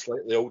 Any of the Yeah.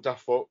 slightly older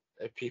folk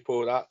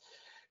people. That, I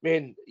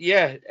mean,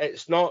 yeah,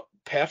 it's not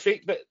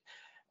perfect, but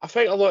I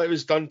think a lot of it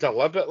was done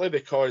deliberately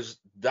because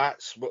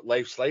that's what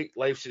life's like.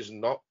 Life is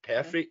not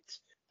perfect.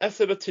 If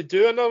they were to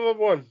do another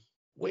one,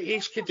 what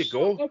age I'm could not they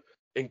sure. go?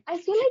 And I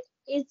feel like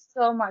it's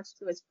so much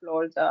to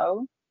explore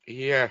though.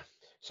 yeah,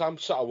 so I'm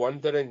sort of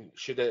wondering,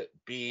 should it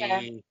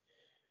Yeah. be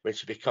when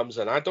she becomes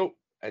an adult,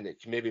 and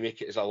it can maybe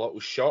make it as a little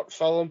short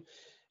film,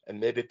 and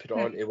maybe put it Hmm.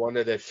 onto one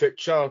of the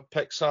future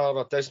Pixar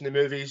or Disney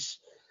movies?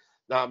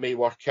 That may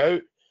work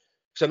out.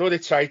 Because I know they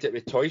tried it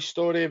with Toy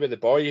Story with the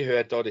boy who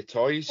had all the Yes,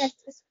 toys.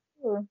 it's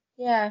cool.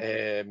 Yeah.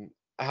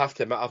 I have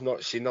to admit, I've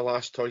not seen the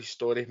last Toy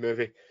Story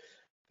movie,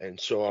 and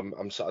so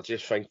I'm sort of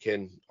just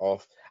thinking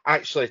of,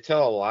 actually,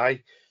 tell a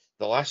lie,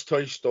 the last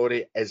Toy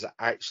Story is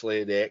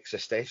actually the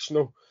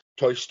existential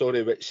Toy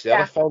Story, which the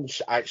other Yeah.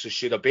 films actually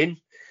should have been.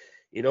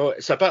 You know,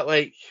 it's a bit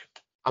like,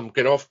 I'm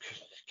going off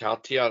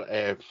card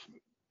here.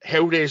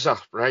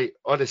 Hellraiser, right?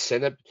 All the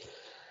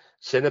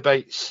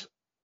Cenobites.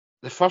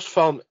 The first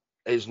film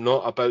is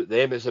not about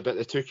them. It's about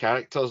the two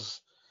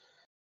characters,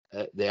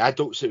 the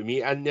adults that we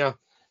meet in there.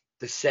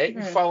 The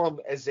second Hmm. film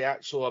is the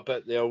actual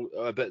about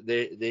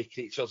the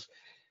creatures.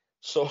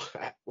 So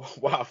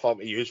what a film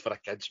to use for a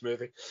kids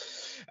movie.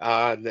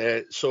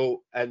 And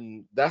so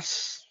in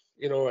this,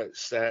 you know,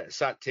 it's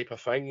that type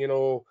of thing. You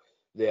know,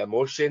 the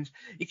emotions.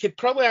 You could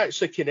probably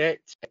actually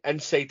connect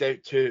Inside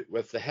Out to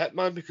with the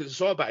Hitman because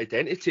it's all about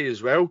identity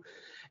as well.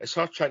 It's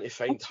her trying to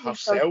find Actually,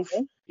 herself.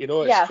 totally. You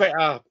know, it's Yeah.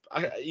 quite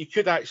you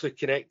could actually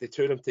connect the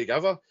two of them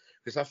together.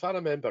 Because if I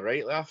remember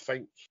rightly, I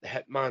think the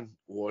Hitman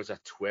was a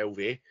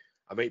 12A.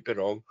 I might be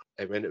wrong.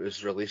 When it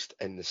was released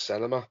in the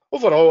cinema.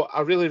 Overall,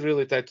 I really,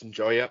 really did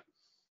enjoy it.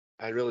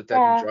 I really did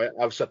Yeah. enjoy it.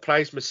 I was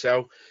surprised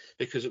myself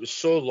because it was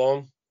so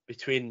long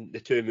between the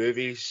two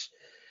movies,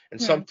 and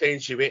Hmm.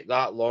 sometimes you wait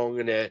that long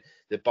and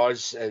the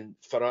buzz and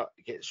for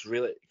it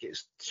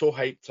gets so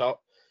hyped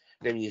up,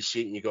 and then you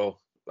see it and you go,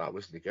 that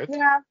wasn't good,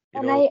 Yeah. you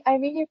And know? I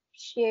really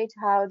appreciate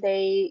how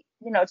they,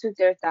 took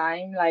their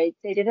time. Like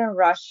they didn't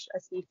rush a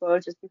sequel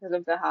just because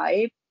of the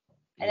hype.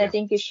 And I Yeah,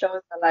 think it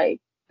shows that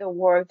like the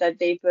work that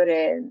they put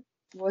in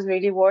was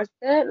really worth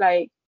it.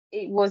 Like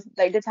it was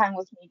like the time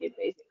was needed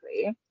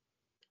basically.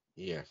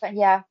 yeah. But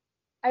yeah.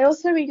 I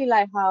also really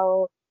like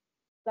how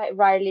like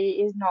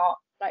Riley is not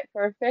like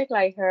perfect.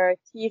 Like her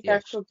teeth are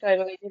Yes. crooked a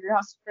little bit, they're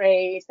not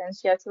straight, and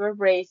she has to wear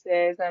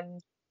braces,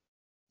 and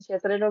she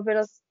has a little bit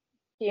of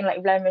skin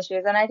like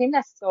blemishes, and I think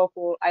that's so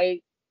cool. I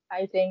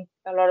think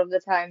a lot of the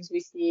times we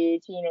see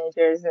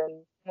teenagers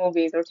in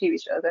movies or TV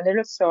shows, and they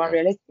look so Yeah.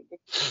 unrealistic.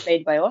 It's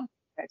played by all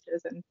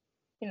actors, and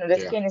the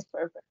Yeah. skin is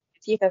perfect, the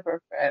teeth are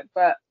perfect.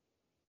 But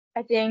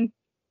I think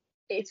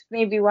it's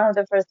maybe one of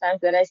the first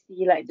times that I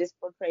see like this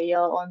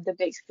portrayal on the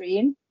big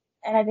screen,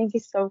 and I think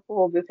it's so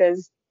cool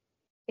because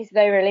it's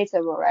very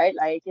relatable, right?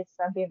 Like it's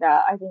something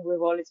that I think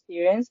we've all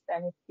experienced,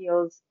 and it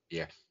feels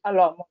Yeah. a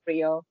lot more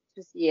real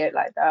to see it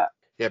like that.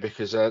 Yeah,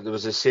 because there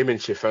was the same when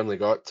she finally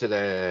got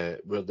to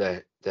where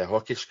the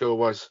hockey school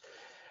was,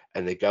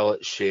 and the girl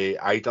that she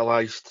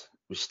idolised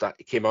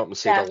came up and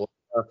said Yeah. hello to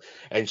her,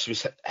 and she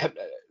was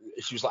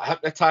like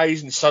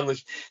hypnotised, and suddenly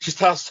she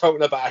starts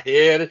talking about her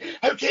hair and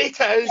how great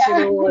it is,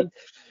 Yeah.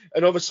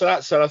 and obviously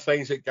that's sort of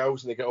things that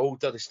girls when they get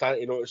older they start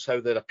to notice how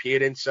their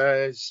appearance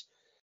is.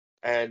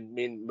 And I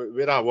mean,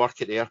 where I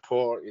work at the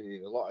airport,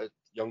 a lot of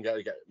young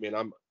guys get. I mean,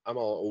 I'm a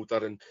lot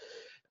older, and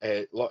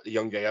a lot of the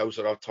young girls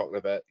are all talking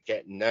about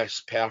getting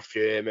this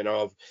perfume, and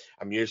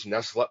I'm using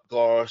this lip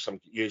gloss,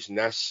 I'm using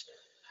this.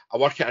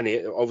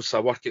 Obviously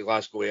I work at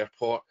Glasgow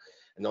Airport,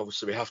 and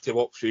obviously we have to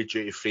walk through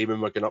duty free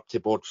when we're going up to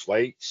board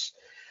flights.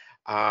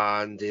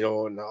 And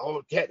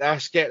no, get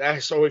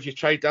this. Oh, have you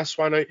tried this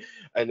one out?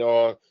 And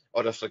or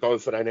if they're going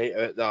for a night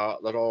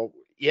out, they're all,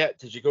 yeah.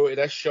 Did you go to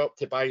this shop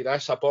to buy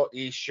this? I bought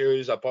these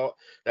shoes. I bought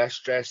this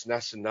dress and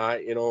this and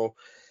that.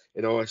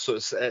 So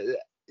it's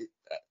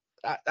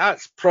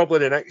that's probably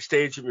the next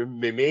stage we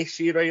may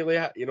see Riley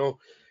at.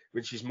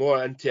 When she's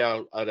more into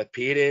her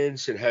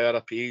appearance and how her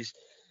appears.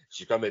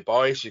 She's going to be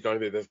boys. She's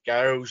going to be with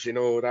girls.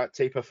 That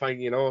type of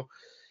thing.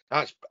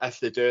 That's if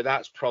they do.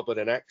 That's probably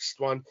the next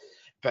one.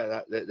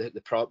 But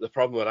the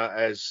problem with that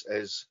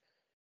is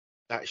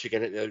that you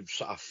get into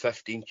sort of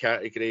 15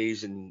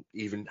 categories and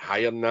even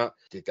higher than that.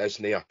 The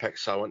Disney or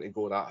Pixar want to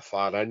go that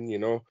far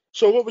in.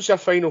 So what was your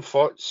final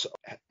thoughts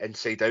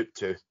Inside Out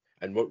 2,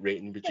 and what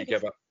rating would you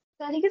give it?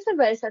 I think it's a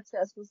very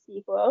successful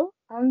sequel.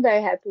 I'm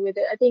very happy with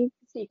it. I think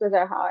sequels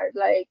are hard.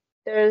 Like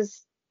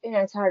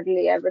it's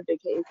hardly ever the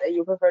case that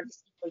you prefer the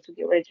sequel to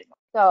the original.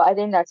 So I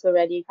think that's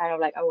already kind of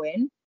like a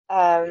win.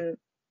 Yeah, Um,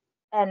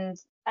 and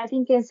I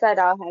think Inside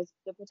Out has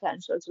the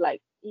potential to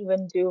like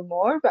even do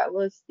more, but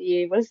we'll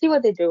see. We'll see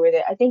what they do with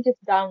it. I think if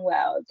done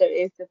well, there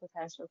is the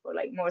potential for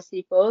like more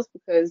sequels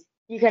because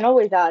you can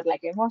always add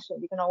like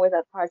emotion. You can always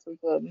add parts of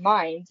the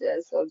mind.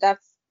 So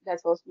that's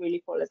what's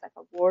really cool. It's like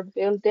a world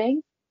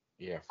building.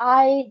 yeah.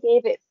 I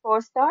gave it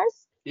 4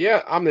 stars.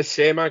 Yeah, I'm the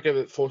same. I give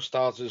it 4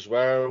 stars as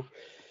well.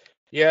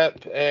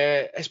 Yep,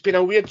 it's been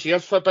a weird year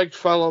for big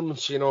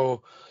films,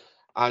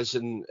 as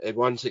in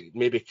ones that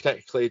maybe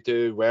critically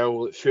do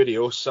well, like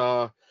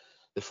Furiosa,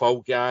 The Fall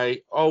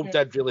Guy, all Mm.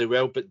 did really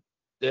well, but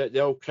they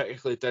all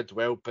critically did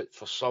well, but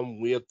for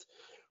some weird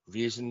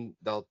reason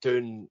they're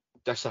doing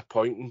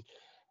disappointing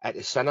at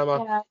the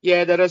cinema. Yeah.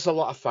 Yeah, there is a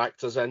lot of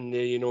factors in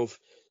there,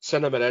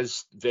 cinema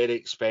is very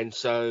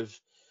expensive.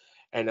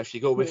 And if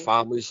you go with Mhm.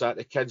 families, that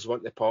the kids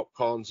want the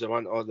popcorns, they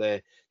want all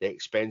the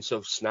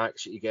expensive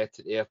snacks that you get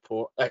at the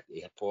airport. At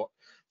the airport,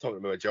 talking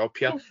about my job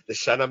here, the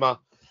cinema.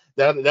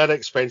 They're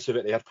expensive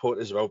at the airport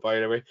as well, by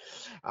the way.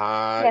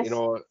 Uh, you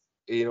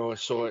Yes. know,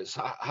 so it's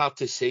hard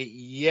to say.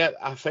 Yeah,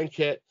 I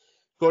think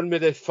going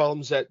with the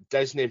films that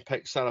Disney and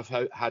Pixar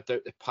have had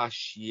out the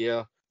past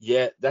year.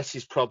 Yeah, this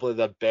is probably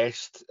the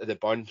best of the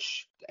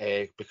bunch.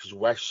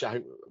 Because I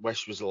think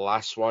Wish was the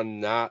last one.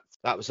 That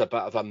was a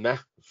bit of a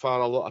myth for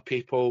a lot of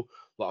people.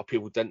 A lot of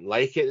people didn't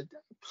like it.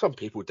 Some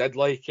people did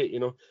like it.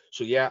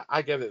 So yeah,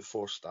 I give it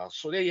 4 stars.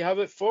 So there you have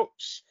it,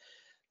 folks.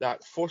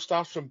 That's 4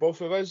 stars from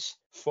both of us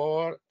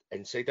for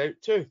Inside Out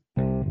 2.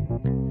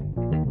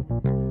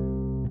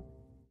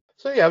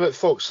 So yeah, but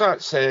folks,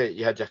 that's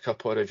you had your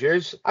couple of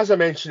reviews. As I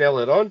mentioned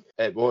earlier on,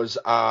 it was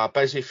a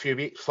busy few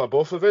weeks for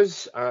both of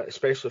us,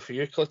 especially for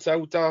you,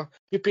 Clotilde.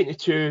 You've been to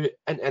 2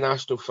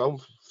 international film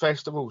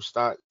festivals,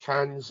 that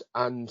Cannes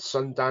and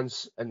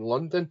Sundance in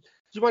London.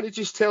 Do you want to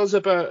just tell us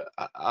about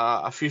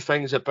a few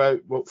things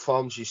about what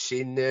films you've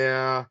seen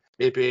there?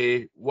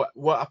 Maybe what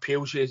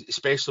appeals you,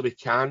 especially with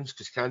Cannes,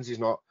 because Cannes is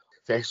not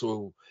a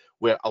festival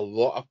where a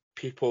lot of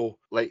people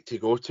like to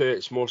go to.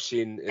 It's more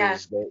seen Yeah.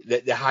 as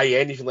the high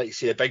end, even like you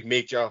say, the big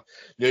major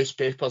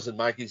newspapers and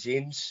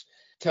magazines.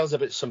 Tell us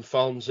about some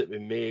films that we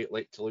may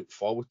like to look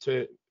forward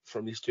to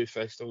from these 2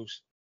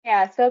 festivals.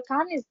 Yeah. So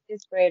Cannes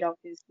is great,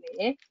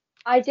 obviously.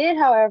 I did,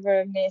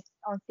 however, miss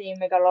on seeing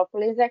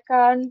Megalopolis at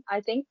Cannes.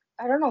 I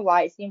don't know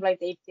why it seemed like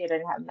they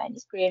didn't have many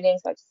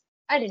screenings.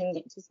 I didn't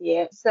get to see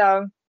it,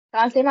 so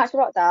can't say much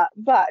about that.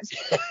 But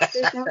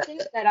there's something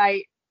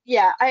that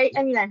yeah, I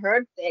mean, I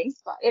heard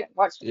things, but I didn't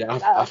watch it Yeah, I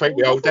myself. think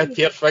we all did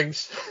hear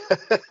things.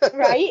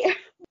 Right?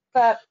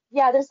 But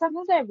yeah, there's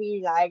something that I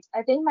really liked.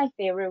 I think my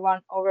favorite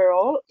one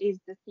overall is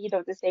The Seed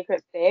of the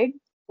Sacred Fig,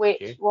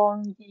 which Okay.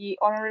 won the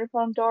honorary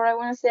Palme d'Or, I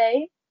want to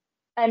say.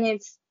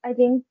 And I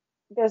think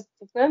the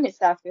film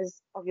itself is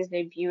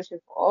obviously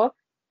beautiful.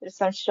 There's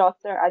some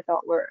shots there I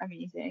thought were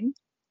amazing,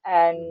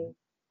 and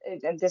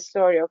and the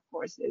story, of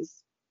course,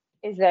 is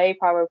very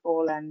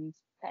powerful and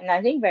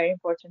I think very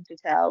important to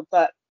tell.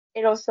 But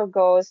it also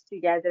goes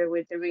together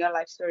with the real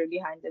life story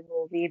behind the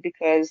movie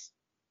because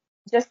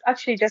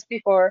just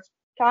before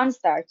Khan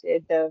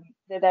started, the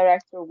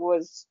director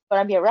was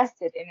gonna be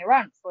arrested in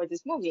Iran for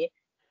this movie,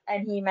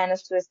 and he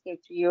managed to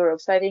escape to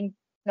Europe. So I think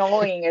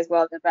knowing as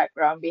well the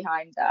background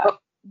behind that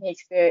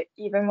makes it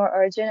even more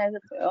urgent as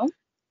a film.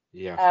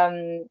 Yeah.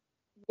 Um,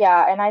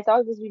 yeah, and I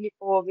thought it was really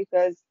cool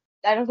because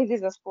I don't think this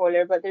is a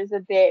spoiler, but there's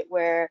a bit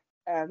where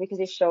because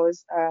it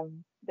shows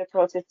the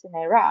protests in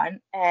Iran,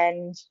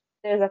 and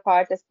there's a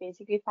part that's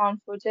basically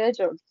found footage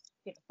or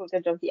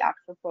footage of the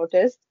actual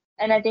protest,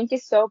 and I think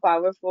it's so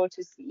powerful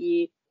to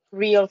see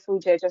real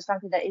footage of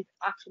something that is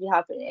actually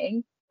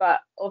happening. But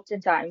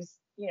oftentimes,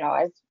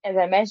 as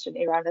I mentioned,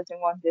 Iran doesn't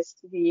want this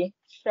to be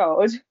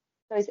showed.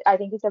 So I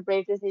think it's a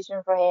brave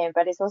decision for him,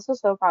 but it's also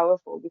so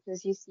powerful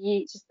because you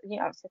see just,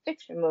 it's a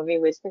fiction movie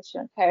with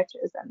fictional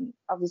characters and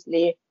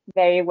obviously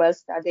very well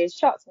studied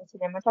shots and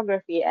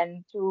cinematography.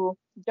 And to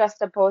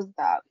juxtapose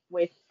that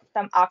with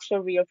some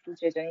actual real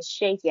footage and it's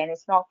shaky and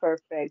it's not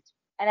perfect.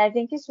 And I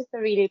think it's just a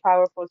really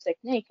powerful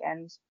technique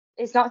and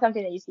it's not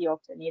something that you see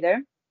often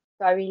either.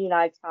 So I really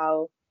liked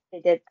how they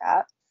did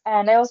that.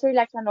 And I also really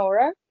liked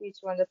Anora, which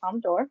won the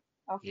Palme d'Or,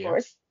 of Yeah.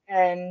 course.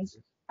 And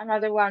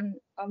another one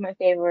of my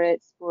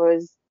favorites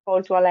was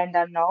Called to a Land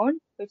Unknown,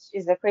 which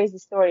is a crazy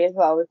story as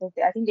well because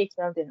I think they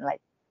filmed in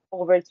like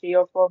over 3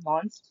 or 4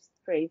 months, just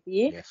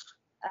crazy. Yes.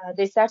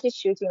 They started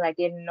shooting like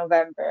in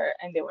November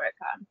and they were at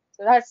Cannes.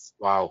 So that's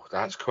Wow,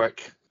 that's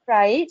quick.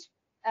 right.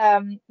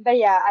 But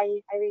yeah, I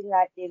really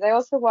like these. I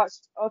also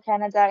watched All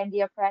Canada and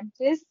The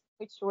Apprentice,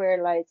 which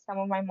were like some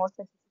of my most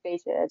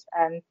anticipated,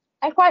 and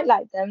I quite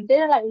like them.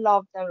 Didn't like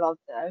love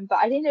them, but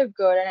I think they're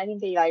good, and I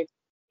think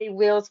they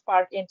will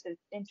spark into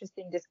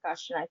interesting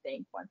discussion. I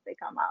think once they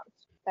come out.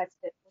 That's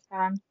it for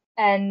Cannes.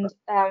 And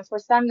for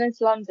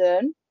Sundance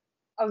London,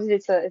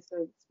 obviously it's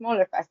a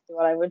smaller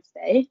festival, I would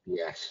say.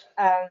 Yes.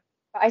 But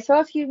I saw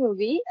a few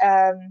movies.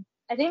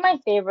 I think my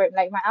favorite,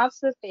 like my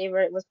absolute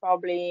favorite, was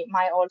probably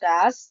My Old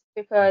Ass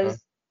Uh-huh.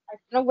 because I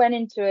kind of went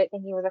into it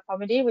thinking it was a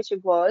comedy, which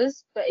it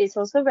was, but it's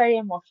also very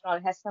emotional.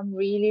 It has some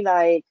really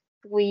like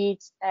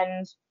sweet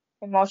and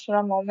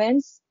emotional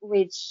moments,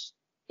 which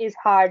is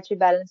hard to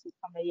balance with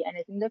comedy, and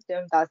I think the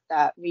film does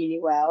that really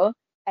well.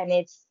 And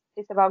it's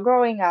about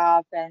growing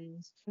up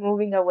and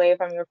moving away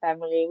from your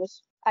family, which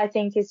I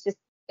think is just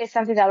it's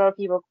something that a lot of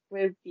people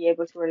will be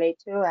able to relate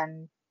to,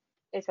 and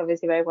it's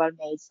obviously very well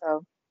made.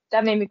 So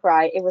that made me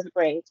cry. It was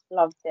great.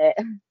 Loved it.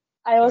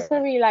 I also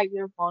Yeah. really like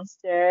Your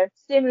Monster.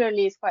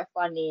 Similarly, it's quite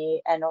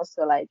funny and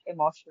also like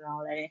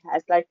emotional, and it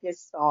has like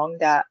this song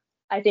that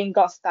I think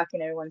got stuck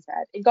in everyone's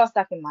head. It got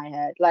stuck in my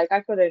head. Like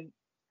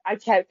I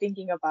kept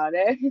thinking about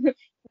it.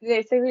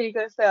 It's a really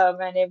good film,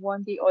 and it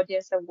won the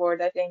audience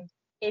award. I think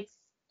it's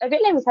a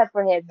bit like we said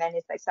for Hitman.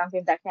 It's like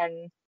something that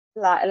can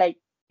like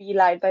be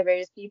liked by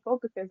various people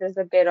because there's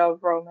a bit of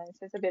romance,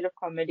 there's a bit of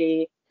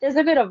comedy, there's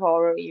a bit of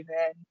horror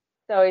even.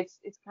 So it's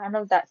kind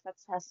of that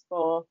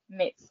successful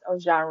mix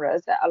of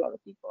genres that a lot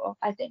of people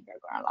I think are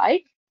gonna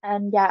like.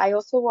 And yeah, I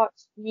also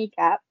watched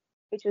Kneecap,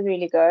 which was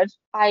really good.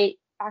 I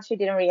actually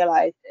didn't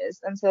realize this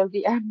until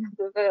the end of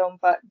the film,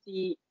 but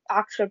the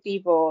actual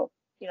people,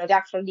 the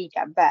actual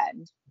Kneecap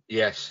band,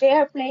 Yes. they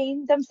are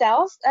playing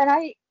themselves, and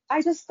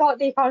I just thought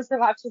they found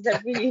some actors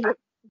that really look,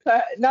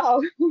 but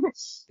no.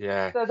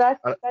 Yeah. So that's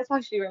I, that's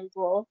actually very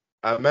cool.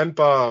 I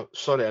remember,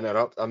 sorry to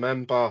interrupt, I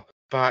remember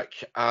back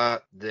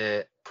at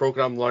the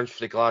programme launch for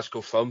the Glasgow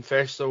Film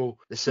Festival,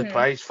 the Hmm.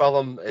 surprise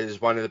film is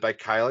one of the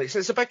big highlights.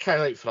 It's a big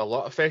highlight for a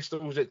lot of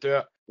festivals that do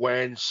it.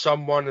 When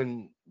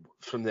someone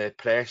from the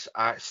press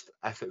asked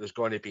if it was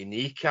going to be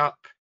Kneecap,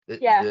 the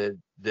Yeah,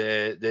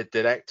 the the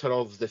director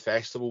of the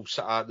festival,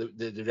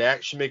 the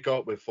reaction we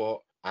got, we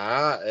thought,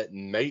 it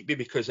might be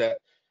because it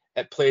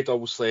played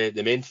obviously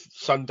the main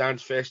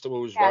Sundance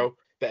festival as yeah. well,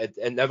 but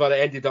it never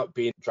ended up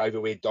being Drive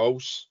Away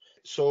Dolls.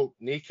 So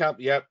Kneecap,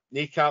 yeah,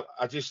 Kneecap.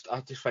 I just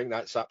think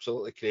that's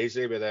absolutely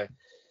crazy with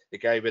the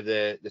guy with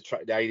the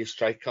Irish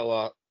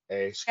tricolour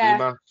ski Yeah,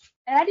 mask.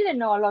 and I didn't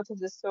know a lot of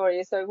the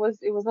story, so it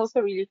was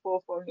also really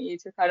cool for me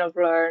to kind of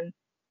learn.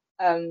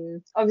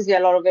 Obviously a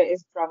lot of it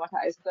is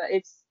dramatized, but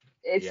it's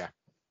Yeah,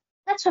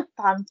 such a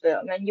fun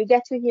film, and you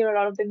get to hear a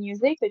lot of the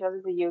music, which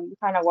obviously you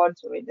kind of want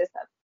to in this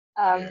stuff.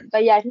 yeah,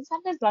 But yeah, I think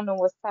Sundance London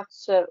was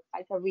such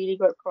a really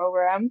good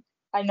program.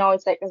 I know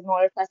it's like a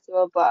smaller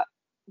festival, but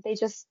they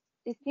just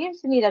it seems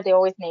to me that they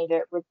always nailed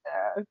it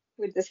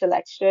with the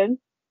selection.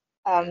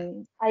 yeah,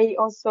 I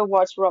also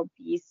watched Rob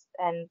Beast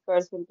and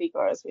Girls Will Be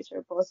Girls, which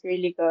are both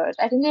really good.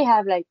 I think they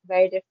have like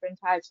very different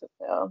types of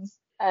films,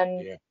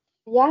 and yeah.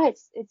 yeah,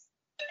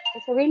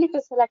 it's a really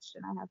good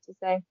selection, I have to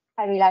say.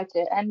 I really liked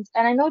it, and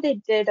I know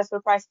they did a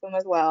surprise film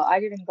as well. I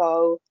didn't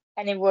go,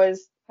 and it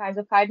was Kinds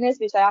of Kindness,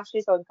 which I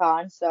actually saw in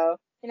Cannes. So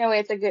in a way,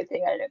 it's a good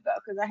thing I didn't go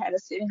because I had a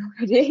screening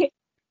already,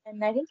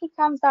 and I think it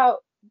comes out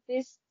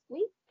this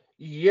week,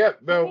 Yeah,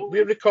 well, maybe.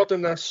 we're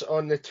recording this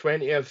on the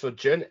 20th of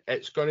June.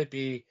 It's going to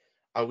be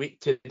a week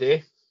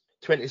today.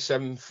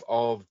 27th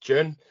of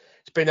June.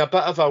 It's been a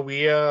bit of a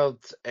weird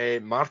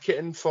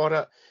marketing for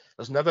it.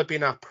 There's never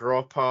been a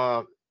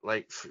proper,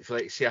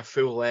 say, a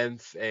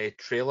full-length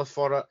trailer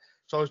for it.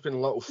 It's always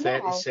been little No.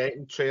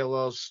 30-second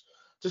trailers,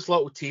 just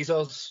little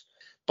teasers.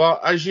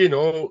 But as you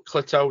know,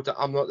 Clotilde,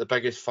 I'm not the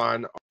biggest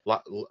fan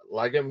of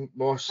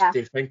Lagamos. Yeah. Do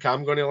you think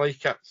I'm going to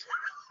like it?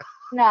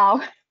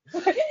 No.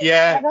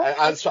 Yeah, I don't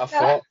that's what I think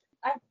so. thought.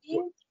 I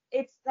think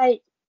it's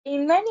like,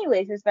 in many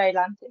ways, it's very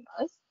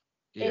Lanthimos,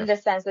 Yeah, in the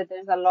sense that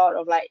there's a lot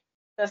of like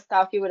the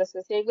stuff you would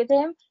associate with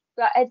him.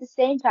 But at the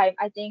same time,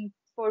 I think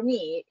for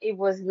me, it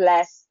was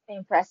less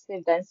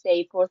impressive than,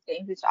 say, Poor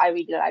Things, which I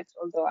really liked,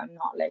 although I'm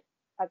not like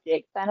a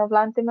big fan of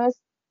Lanthimos.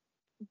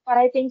 But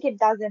I think it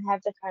doesn't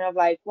have the kind of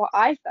like what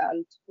I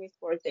felt with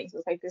Poor Things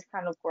was like this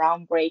kind of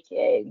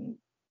groundbreaking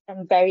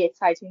and very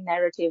exciting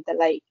narrative that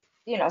like,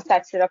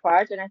 sets it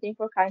apart. And I think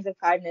For Kinds of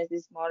Kindness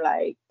is more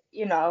like,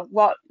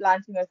 what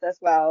Lanthimos does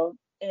well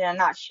in a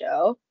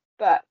nutshell.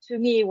 But to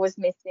me, it was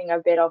missing a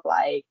bit of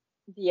like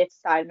the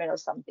excitement of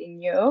something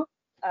new.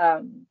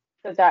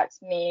 So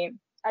that's me.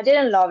 I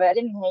didn't love it. I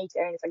didn't hate it.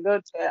 And it's a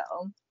good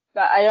film.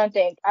 But I don't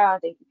think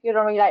if you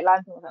don't really like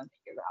Lanthimos, I don't think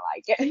you're gonna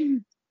like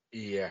it.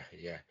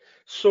 yeah.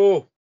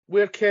 So,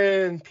 where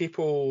can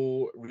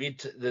people read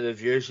the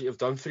reviews that you've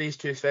done for these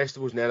two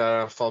festivals and any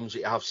other films that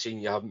you have seen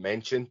you haven't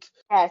mentioned?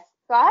 Yes.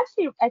 So I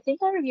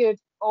think I reviewed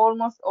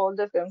almost all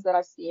the films that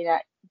I've seen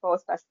at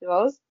both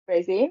festivals.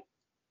 Crazy.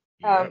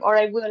 Yeah, Or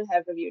I will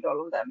have reviewed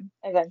all of them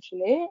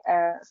eventually,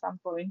 at some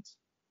point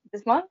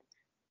this month.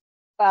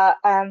 But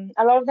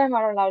a lot of them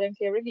are allowed and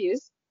clear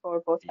reviews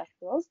for both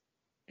festivals.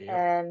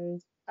 yeah,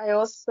 And I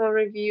also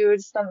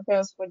reviewed some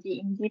films for The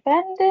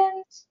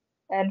Independent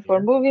and for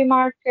yeah. Movie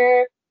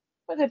Marker,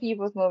 for the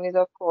People's Movies,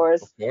 of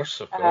course. Of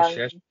course, Um,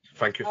 yes.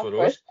 Thank you for of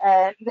those.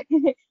 course.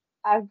 And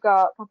I've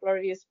got a couple of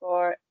reviews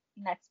for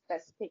Next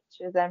Best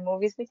Pictures and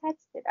Movies We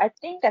Texted. I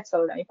think that's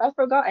all of them. If I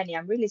forgot any,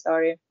 I'm really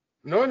sorry.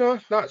 No,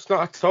 that's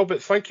not at all,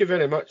 but thank you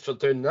very much for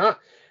doing that.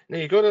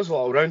 There you go, there's a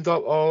little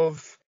roundup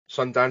of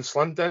Sundance,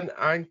 London,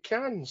 and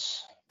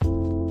Cannes.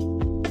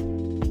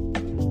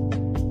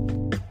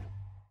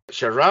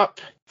 It's a wrap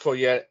for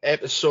your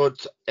episode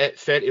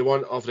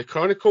 31 of the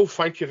Chronicle.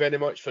 Thank you very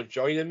much for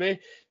joining me.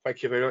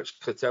 Thank you very much,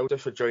 Clotilde,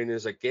 for joining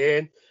us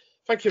again.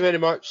 Thank you very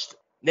much,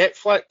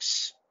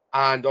 Netflix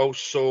and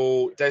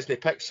also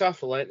Disney-Pixar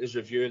for letting us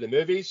review the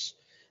movies.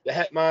 The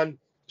Hitman,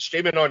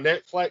 streaming on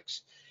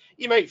Netflix.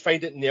 You might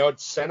find it in the odd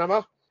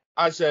cinema,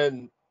 as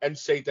in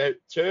Inside Out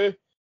 2.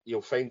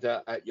 You'll find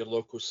it at your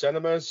local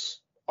cinemas.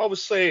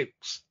 Obviously,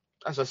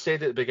 as I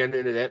said at the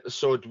beginning of the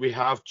episode, we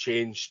have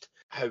changed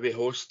how we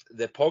host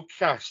the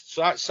podcast.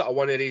 So that's sort of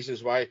one of the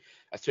reasons why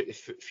I took a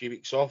few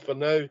weeks off for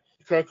now.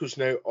 The Chronicle's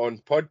now on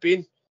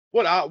Podbean.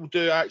 What that will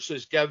do actually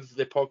is give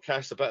the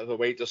podcast a bit of a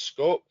wider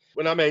scope.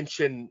 When I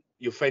mention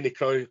you'll find the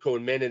Chronicle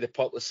on many of the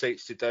popular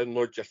sites to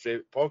download your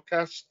favourite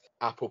podcast,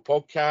 Apple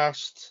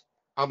Podcast,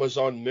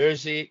 Amazon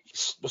Music,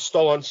 we're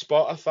still on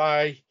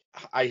Spotify,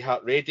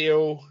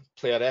 iHeartRadio,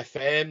 Player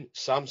FM,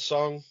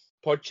 Samsung,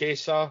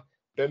 Podchaser,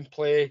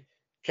 Boomplay,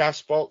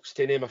 Castbox,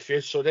 to name a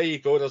few. So there you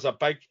go. There's a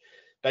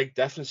big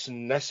difference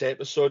in this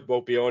episode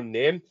will be on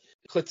name.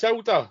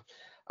 Clotilde,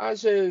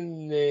 as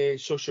in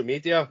social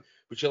media,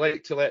 would you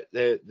like to let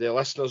the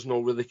listeners know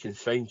where they can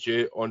find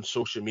you on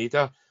social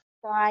media?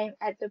 So I'm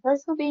at The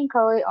Personal Being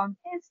Chloe on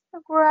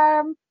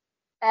Instagram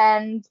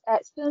and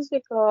at Spoons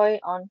with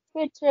Chloe on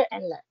Twitter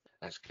and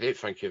Letterboxd. That's great,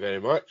 thank you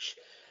very much.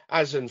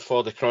 As in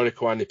for the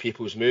Chronicle and the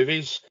People's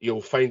Movies,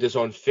 you'll find us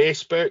on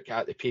Facebook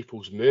at the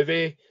People's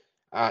Movie,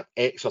 at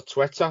X or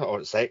Twitter, or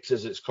it's X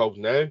as it's called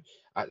now,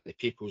 at the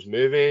People's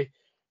Movie.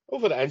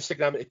 Over at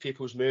Instagram at the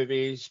People's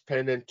Movies,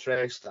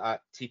 Pinterest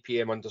at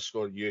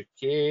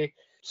TPM_UK.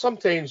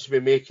 Sometimes we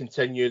may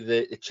continue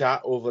the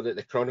chat over at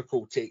the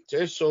Chronicle Take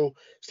Two, so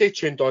stay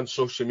tuned on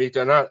social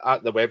media and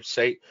at the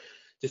website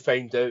to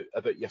find out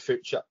about your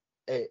future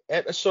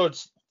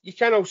episodes. You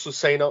can also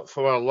sign up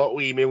for our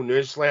little email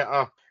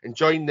newsletter and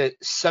join the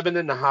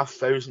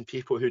 7,500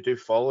 people who do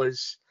follow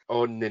us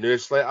on the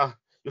newsletter.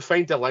 You'll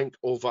find the link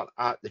over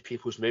at the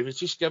People's Movies.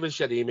 Just give us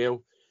your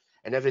email,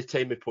 and every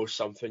time we post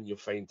something, you'll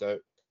find out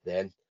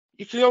then.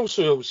 You can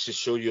also obviously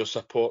show your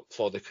support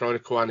for the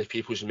Chronicle and the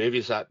People's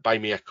Movies at Buy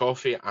Me a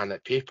Coffee and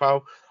at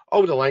PayPal.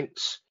 All the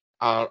links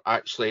are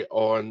actually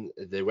on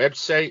the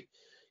website.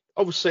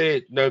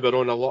 Obviously, now we're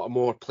on a lot of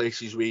more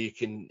places where you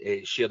can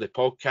share the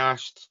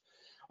podcast,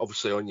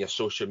 obviously on your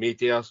social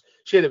medias,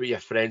 share it with your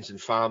friends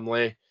and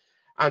family.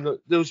 And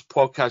those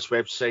podcast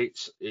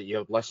websites that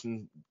you're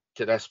listening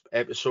to this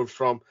episode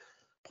from,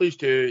 please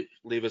do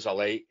leave us a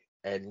like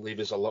and leave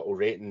us a little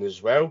rating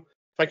as well.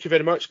 Thank you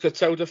very much,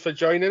 Clotilde, for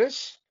joining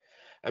us.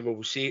 And we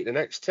will see you the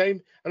next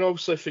time. And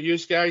obviously for you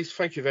guys,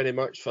 thank you very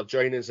much for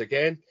joining us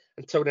again.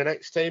 Until the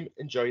next time,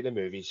 enjoy the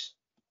movies.